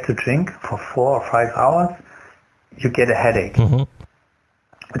forget to drink for 4 or 5 hours, you get a headache. Mm-hmm.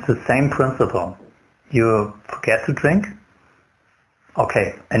 It's the same principle. You forget to drink,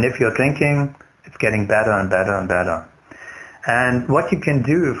 okay, and if you're drinking, it's getting better and better and better. And what you can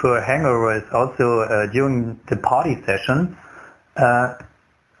do for a hangover is also during the party session,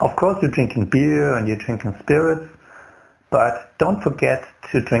 of course you're drinking beer and you're drinking spirits, but don't forget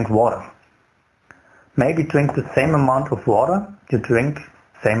to drink water. Maybe drink the same amount of water you drink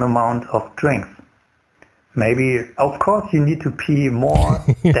same amount of drinks. Maybe, of course, you need to pee more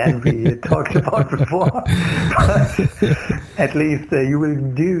than we talked about before, but at least you will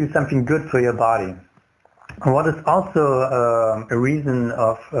do something good for your body. What is also a reason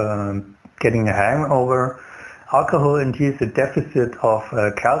of getting a hangover, alcohol induces a deficit of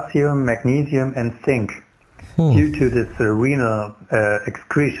calcium, magnesium, and zinc due to this renal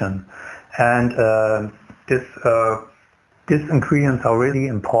excretion. And these ingredients are really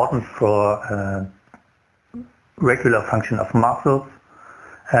important for regular function of muscles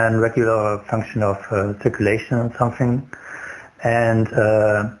and regular function of circulation and something. And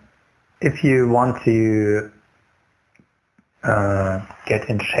if you want to get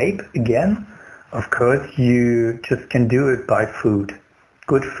in shape again, of course you just can do it by food.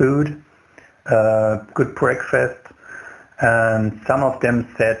 Good food, good breakfast. And some of them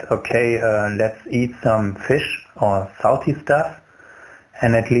said, okay, let's eat some fish or salty stuff.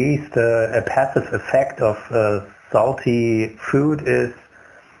 And at least a passive effect of salty food is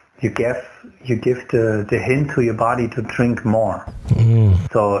you give the hint to your body to drink more.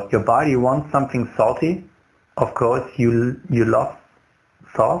 So your body wants something salty. Of course, you love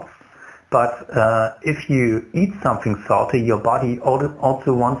salt, but if you eat something salty, your body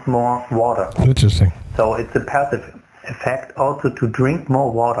also wants more water. Interesting. So it's a passive effect also to drink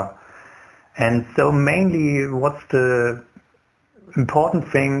more water. And so mainly what's the important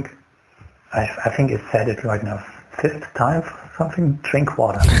thing, I think I said it right now, 5th time or something, drink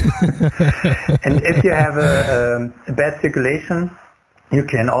water. And if you have a bad circulation, you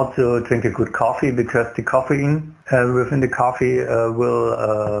can also drink a good coffee, because the caffeine within the coffee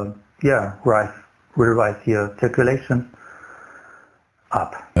will rise your circulation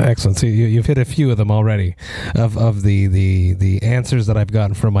up. Excellent. So you've hit a few of them already. Of the answers that I've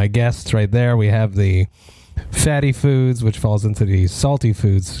gotten from my guests right there, we have the fatty foods, which falls into the salty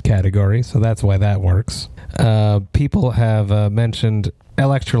foods category, so that's why that works. People have mentioned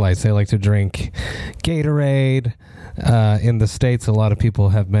electrolytes. They like to drink Gatorade. In the States, a lot of people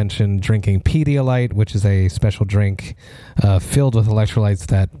have mentioned drinking Pedialyte, which is a special drink filled with electrolytes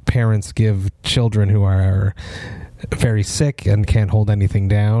that parents give children who are very sick and can't hold anything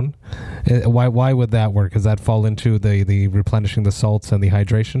down. Why would that work? Does that fall into the replenishing the salts and the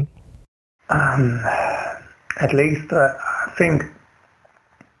hydration? At least I think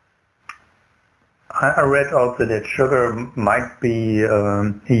I read also that sugar might be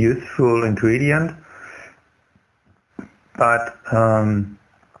a useful ingredient, but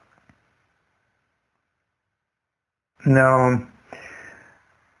no.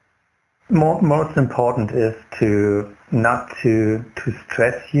 Most important is to not to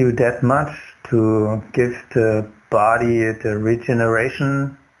stress you that much, to give the body the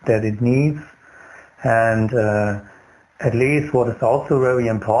regeneration that it needs. And at least what is also very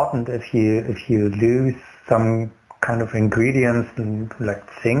important, if you lose some kind of ingredients like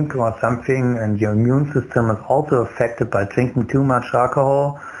zinc or something, and your immune system is also affected by drinking too much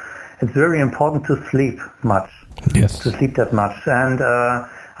alcohol, it's very important to sleep much. Yes. To sleep that much. And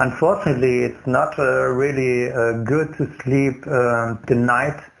unfortunately, it's not really good to sleep the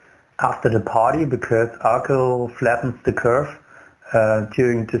night after the party, because alcohol flattens the curve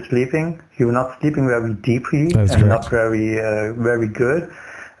during the sleeping. You're not sleeping very deeply. That's and correct. not very good.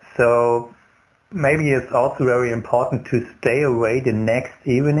 So maybe it's also very important to stay away the next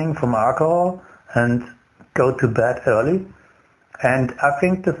evening from alcohol and go to bed early. And I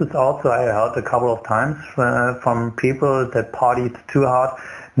think this is also, I heard a couple of times from people that partied too hard.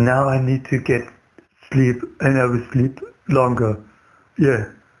 Now I need to get sleep, and I will sleep longer.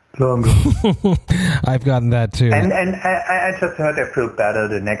 Yeah, longer. I've gotten that too. And I just heard I feel better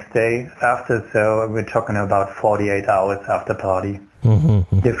the next day after, so we're talking about 48 hours after party.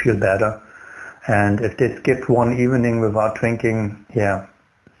 Mm-hmm. They feel better. And if they skip one evening without drinking, yeah.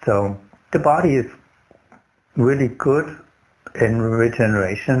 So the body is really good in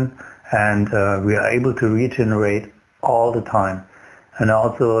regeneration, and we are able to regenerate all the time. And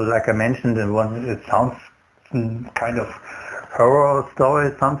also, like I mentioned, it sounds kind of horror story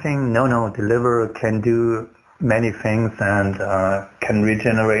or something. No, the liver can do many things and can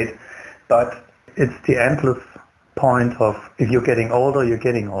regenerate. But it's the endless point of, if you're getting older,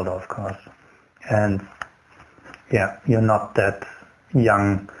 of course. And yeah, you're not that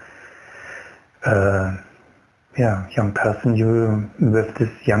young. Young person, you with this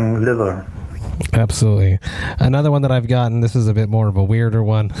young liver. Absolutely. Another one that I've gotten, this is a bit more of a weirder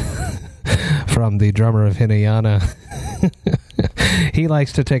one, from the drummer of Hinayana. He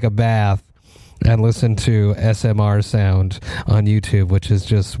likes to take a bath and listen to SMR sound on YouTube, which is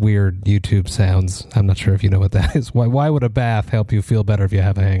just weird YouTube sounds. I'm not sure if you know what that is. Why would a bath help you feel better if you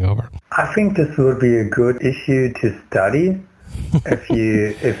have a hangover? I think this would be a good issue to study. If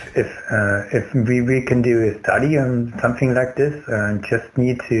we can do a study on something like this, just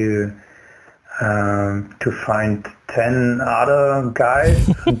need to find 10 other guys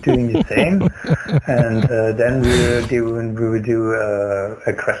doing the same, and then we will do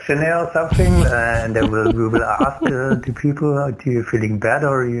a questionnaire or something, and then we will ask the people, do you feeling better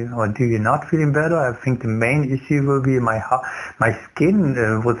or do you not feeling better? I think the main issue will be my skin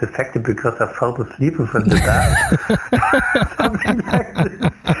was affected because I fell asleep within the bath. Something like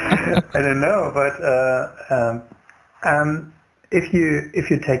this. I don't know, but if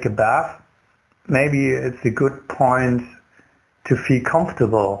you take a bath, maybe it's a good point to feel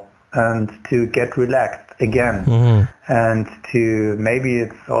comfortable and to get relaxed again. Mm-hmm. And to, maybe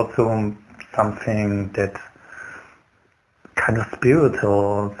it's also something that kind of spiritual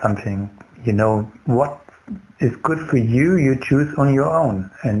or something, what is good for you, you choose on your own.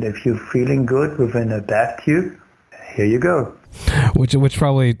 And if you're feeling good within a bathtub, here you go. Which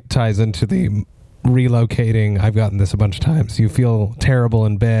probably ties into the relocating. I've gotten this a bunch of times. You feel terrible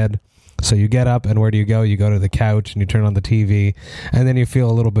in bed, so you get up, and where do you go? You go to the couch and you turn on the TV, and then you feel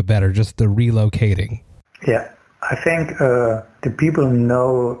a little bit better. Just the relocating. Yeah, I think the people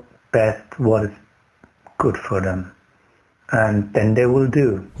know best what is good for them, and then they will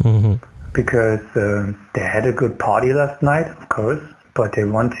do. Mm-hmm. Because they had a good party last night, of course, but they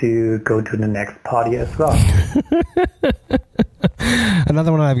want to go to the next party as well.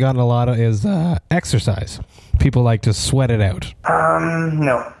 Another one I've gotten a lot of is exercise. People like to sweat it out.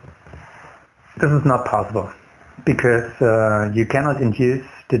 No. This is not possible. Because you cannot induce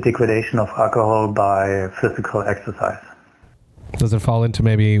the degradation of alcohol by physical exercise. Does it fall into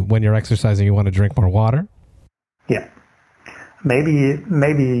maybe when you're exercising you want to drink more water? Yeah. Maybe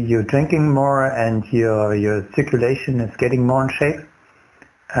you're drinking more and your circulation is getting more in shape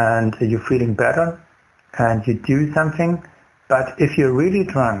and you're feeling better and you do something. But if you're really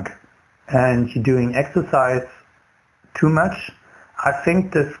drunk and you're doing exercise too much, I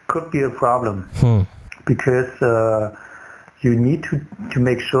think this could be a problem. Because you need to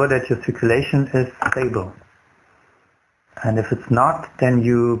make sure that your circulation is stable. And if it's not, then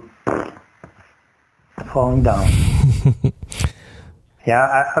you falling down.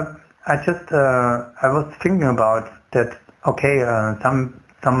 Yeah, I was thinking about that. Okay,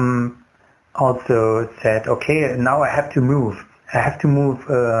 some also said, okay, now I have to move.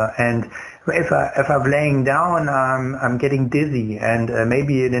 And if I'm laying down, I'm getting dizzy, and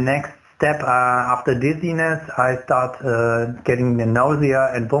maybe the next step after dizziness, I start getting the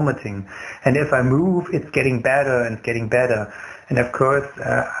nausea and vomiting. And if I move, it's getting better and getting better. And of course,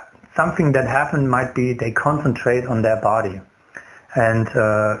 something that happened might be they concentrate on their body. And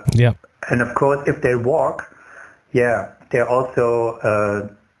and of course, if they walk, they also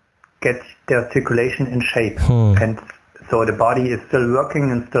get their circulation in shape. And so the body is still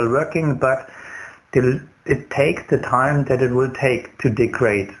working, but it takes the time that it will take to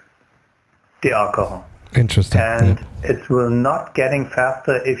degrade the alcohol. Interesting. And it will not getting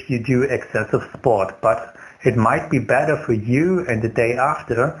faster if you do excessive sport, but it might be better for you and the day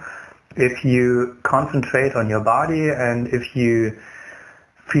after if you concentrate on your body, and if you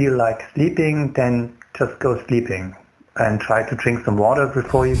feel like sleeping, then just go sleeping and try to drink some water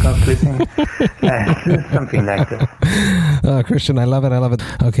before you go sleeping and something like this. Oh, Christian, I love it.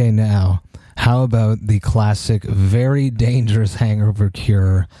 Okay, now, how about the classic, very dangerous hangover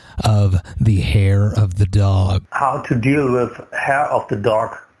cure of the hair of the dog? How to deal with hair of the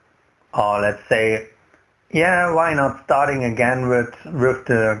dog, or let's say, why not starting again with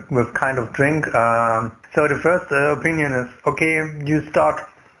kind of drink? So the first opinion is, okay, you start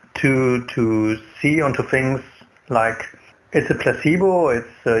to see onto things like it's a placebo, it's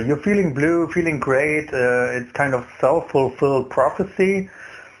you're feeling blue, feeling great, it's kind of self-fulfilled prophecy.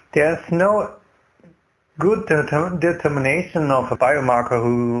 There's no good determination of a biomarker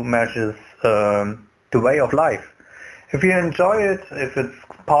who measures the way of life. If you enjoy it, if it's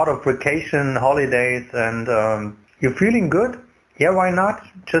part of vacation, holidays, and you're feeling good, why not?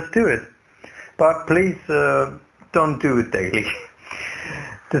 Just do it. But please don't do it daily.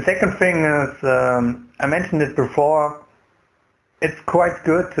 The second thing is, I mentioned it before, it's quite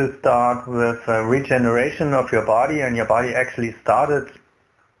good to start with regeneration of your body, and your body actually started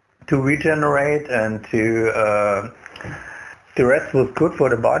to regenerate, and the rest was good for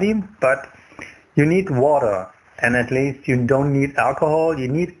the body, but you need water. And at least you don't need alcohol. You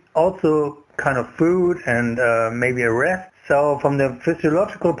need also kind of food and maybe a rest. So from the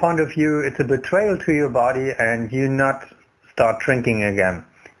physiological point of view, it's a betrayal to your body, and you not start drinking again,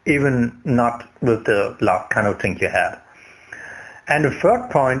 even not with the last kind of drink you had. And the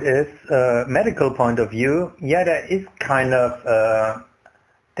third point is medical point of view. There is kind of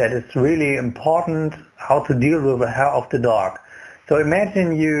that is really important how to deal with the hair of the dog. So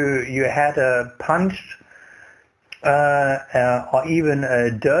imagine you had a punched or even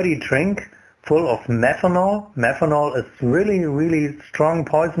a dirty drink full of methanol. Methanol is really, really strong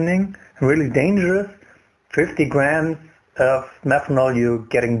poisoning, really dangerous. 50 grams of methanol, you're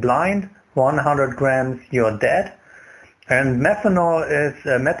getting blind. 100 grams, you're dead. And methanol is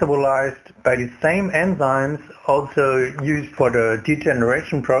metabolized by the same enzymes also used for the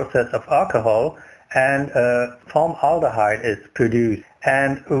degeneration process of alcohol, and formaldehyde is produced.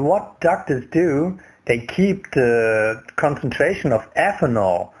 And what doctors do, they keep the concentration of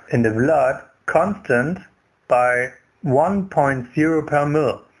ethanol in the blood constant by 1.0 per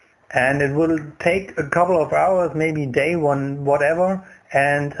mil. And it will take a couple of hours, maybe day one, whatever,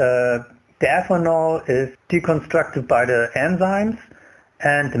 and the ethanol is deconstructed by the enzymes,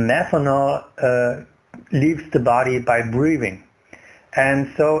 and the methanol leaves the body by breathing.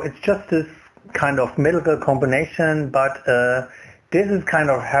 And so it's just this kind of medical combination, but this is kind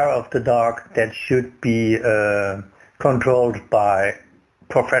of hair of the dog that should be controlled by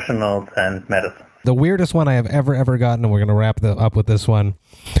professionals and medicine. The weirdest one I have ever gotten, and we're going to wrap up with this one.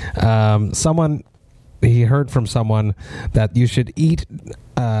 He heard from someone that you should eat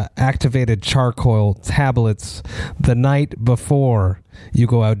activated charcoal tablets the night before you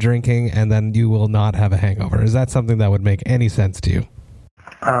go out drinking, and then you will not have a hangover. Is that something that would make any sense to you?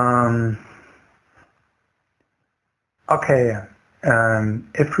 Okay.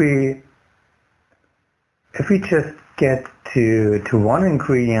 If we just get to one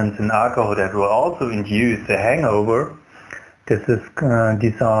ingredient in alcohol that will also induce a hangover, these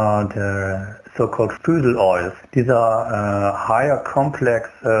are the so-called fusel oils. These are higher complex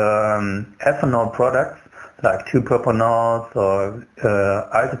ethanol products like 2-propanols or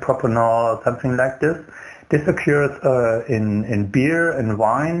isopropanol or something like this. This occurs in beer and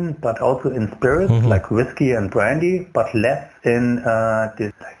wine, but also in spirits like whiskey and brandy, but less in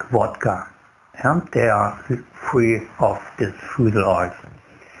this like vodka. Yeah? They are free of these fusel oils.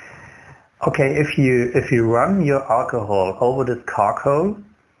 Okay, if you run your alcohol over this charcoal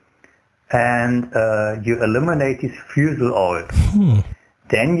and you eliminate these fusel oils,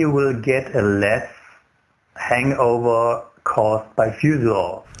 then you will get a less hangover caused by fusel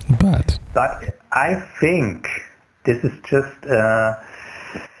oils. But I think this is just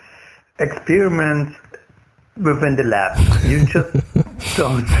experiment within the lab. You just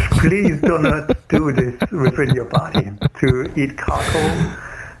please do not do this within your body to eat charcoal,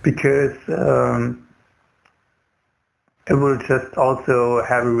 because it will just also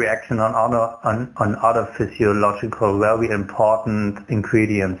have a reaction on other physiological, very important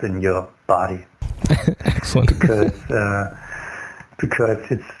ingredients in your body. Excellent. Because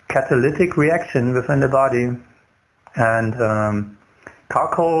it's catalytic reaction within the body, and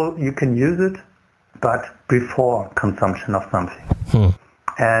charcoal, you can use it, but before consumption of something.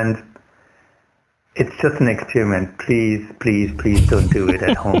 And it's just an experiment. Please don't do it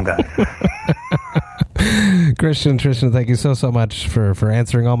at home, guys. Christian, Tristan, thank you so much for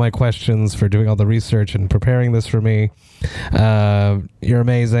answering all my questions, for doing all the research and preparing this for me. You're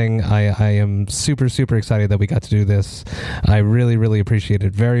amazing. I am super excited that we got to do this. I really appreciate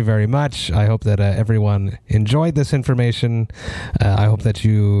it very, very much. I hope that everyone enjoyed this information. I hope that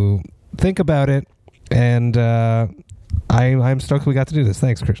you think about it, and I'm stoked we got to do this.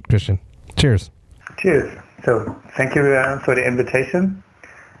 Thanks, Christian. Cheers. Cheers. So thank you for the invitation,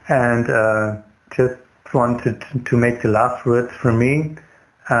 and just wanted to make the last words for me.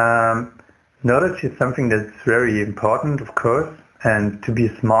 Knowledge is something that's very important, of course, and to be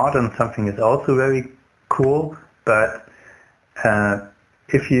smart on something is also very cool, but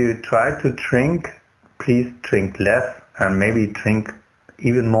if you try to drink, please drink less, and maybe drink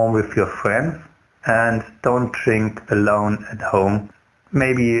even more with your friends, and don't drink alone at home.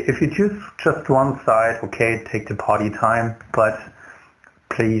 Maybe if you choose just one side, okay, take the party time, but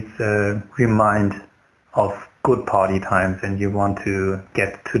please remind of good party times, and you want to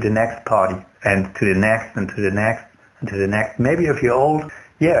get to the next party, and to the next, and to the next, and to the next. Maybe if you're old,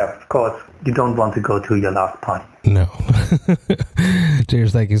 yeah, of course, you don't want to go to your last party. No.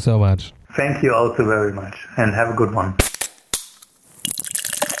 Cheers, thank you so much. Thank you also very much, and have a good one.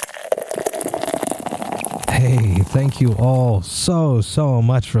 Hey, thank you all so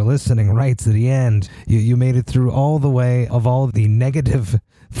much for listening right to the end. You made it through all the way of all the negative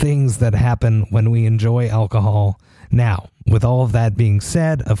things that happen when we enjoy alcohol. Now, with all of that being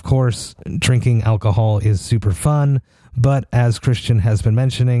said, of course, drinking alcohol is super fun, but as Christian has been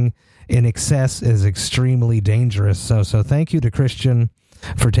mentioning, in excess is extremely dangerous. So thank you to Christian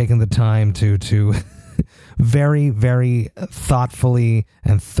for taking the time to very thoughtfully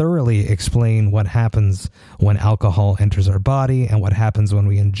and thoroughly explain what happens when alcohol enters our body and what happens when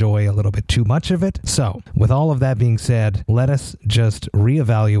we enjoy a little bit too much of it. So, with all of that being said, let us just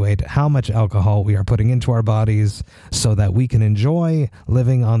reevaluate how much alcohol we are putting into our bodies so that we can enjoy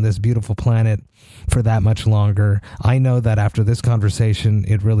living on this beautiful planet for that much longer. I know that after this conversation,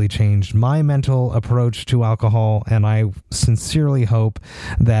 it really changed my mental approach to alcohol, and I sincerely hope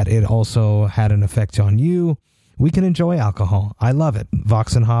that it also had an effect on you. We can enjoy alcohol. I love it.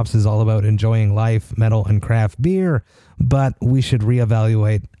 Vox and Hops is all about enjoying life, metal, and craft beer, but we should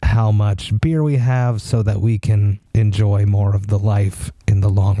reevaluate how much beer we have so that we can enjoy more of the life in the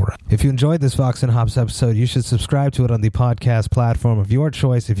long run. If you enjoyed this Vox and Hops episode, you should subscribe to it on the podcast platform of your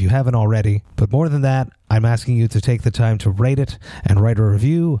choice if you haven't already. But more than that, I'm asking you to take the time to rate it and write a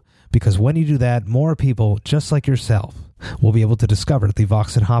review, because when you do that, more people just like yourself will be able to discover the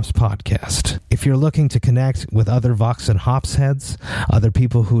Vox and Hops podcast. If you're looking to connect with other Vox and Hops heads, other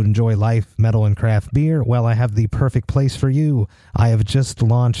people who enjoy life, metal, and craft beer, well, I have the perfect place for you. I have just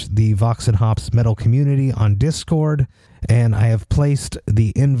launched the Vox and Hops metal community on Discord, and I have placed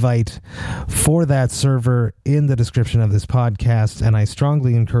the invite for that server in the description of this podcast, and I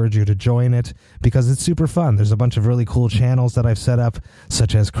strongly encourage you to join it because it's super fun. There's a bunch of really cool channels that I've set up,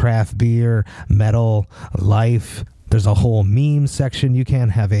 such as craft beer, metal, life. There's a whole meme section. You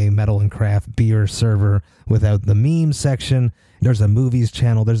can't have a metal and craft beer server without the meme section. There's a movies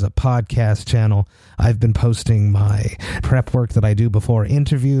channel. There's a podcast channel. I've been posting my prep work that I do before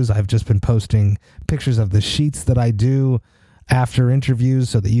interviews. I've just been posting pictures of the sheets that I do after interviews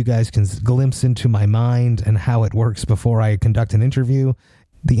so that you guys can glimpse into my mind and how it works before I conduct an interview.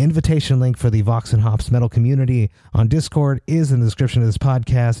 The invitation link for the Vox and Hops metal community on Discord is in the description of this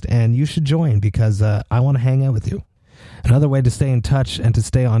podcast, and you should join because I want to hang out with you. Another way to stay in touch and to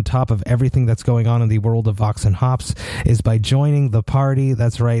stay on top of everything that's going on in the world of Vox and Hops is by joining the party.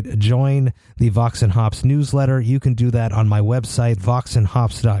 That's right, join the Vox and Hops newsletter. You can do that on my website,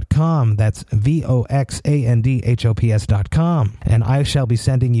 voxandhops.com. That's VOXANDHOPS.com. And I shall be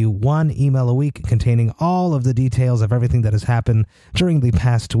sending you one email a week containing all of the details of everything that has happened during the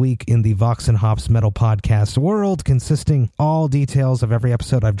past week in the Vox and Hops metal podcast world, consisting all details of every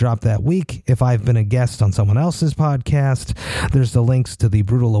episode I've dropped that week. If I've been a guest on someone else's podcast, there's the links to the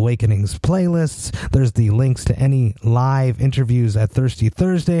Brutal Awakenings playlists. There's the links to any live interviews at Thirsty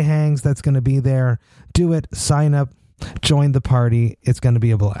Thursday hangs that's going to be there. Do it, sign up, join the party. It's going to be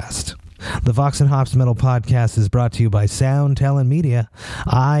a blast. The Vox and Hops Metal Podcast is brought to you by Sound Talent Media.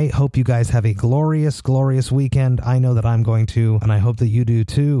 I hope you guys have a glorious, glorious weekend. I know that I'm going to, and I hope that you do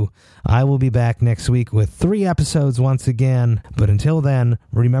too. I will be back next week with 3 episodes once again. But until then,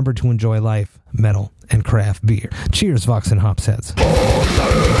 remember to enjoy life, metal, and craft beer. Cheers, Vox and Hops heads.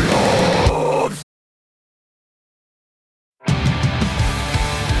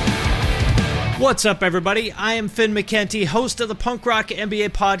 What's up, everybody? I am Finn McKenty, host of the Punk Rock MBA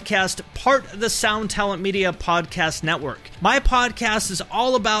podcast, part of the Sound Talent Media podcast network. My podcast is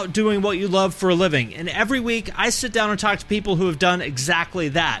all about doing what you love for a living, and every week I sit down and talk to people who have done exactly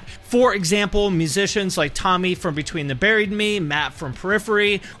that. For example, musicians like Tommy from Between the Buried and Me, Matt from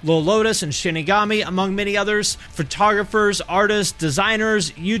Periphery, Lil Lotus and Shinigami, among many others, photographers, artists,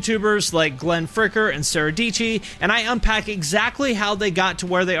 designers, YouTubers like Glenn Fricker and Sarah Dici, and I unpack exactly how they got to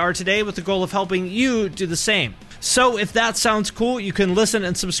where they are today with the goal of helping you do the same. So if that sounds cool, you can listen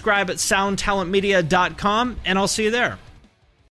and subscribe at soundtalentmedia.com, and I'll see you there.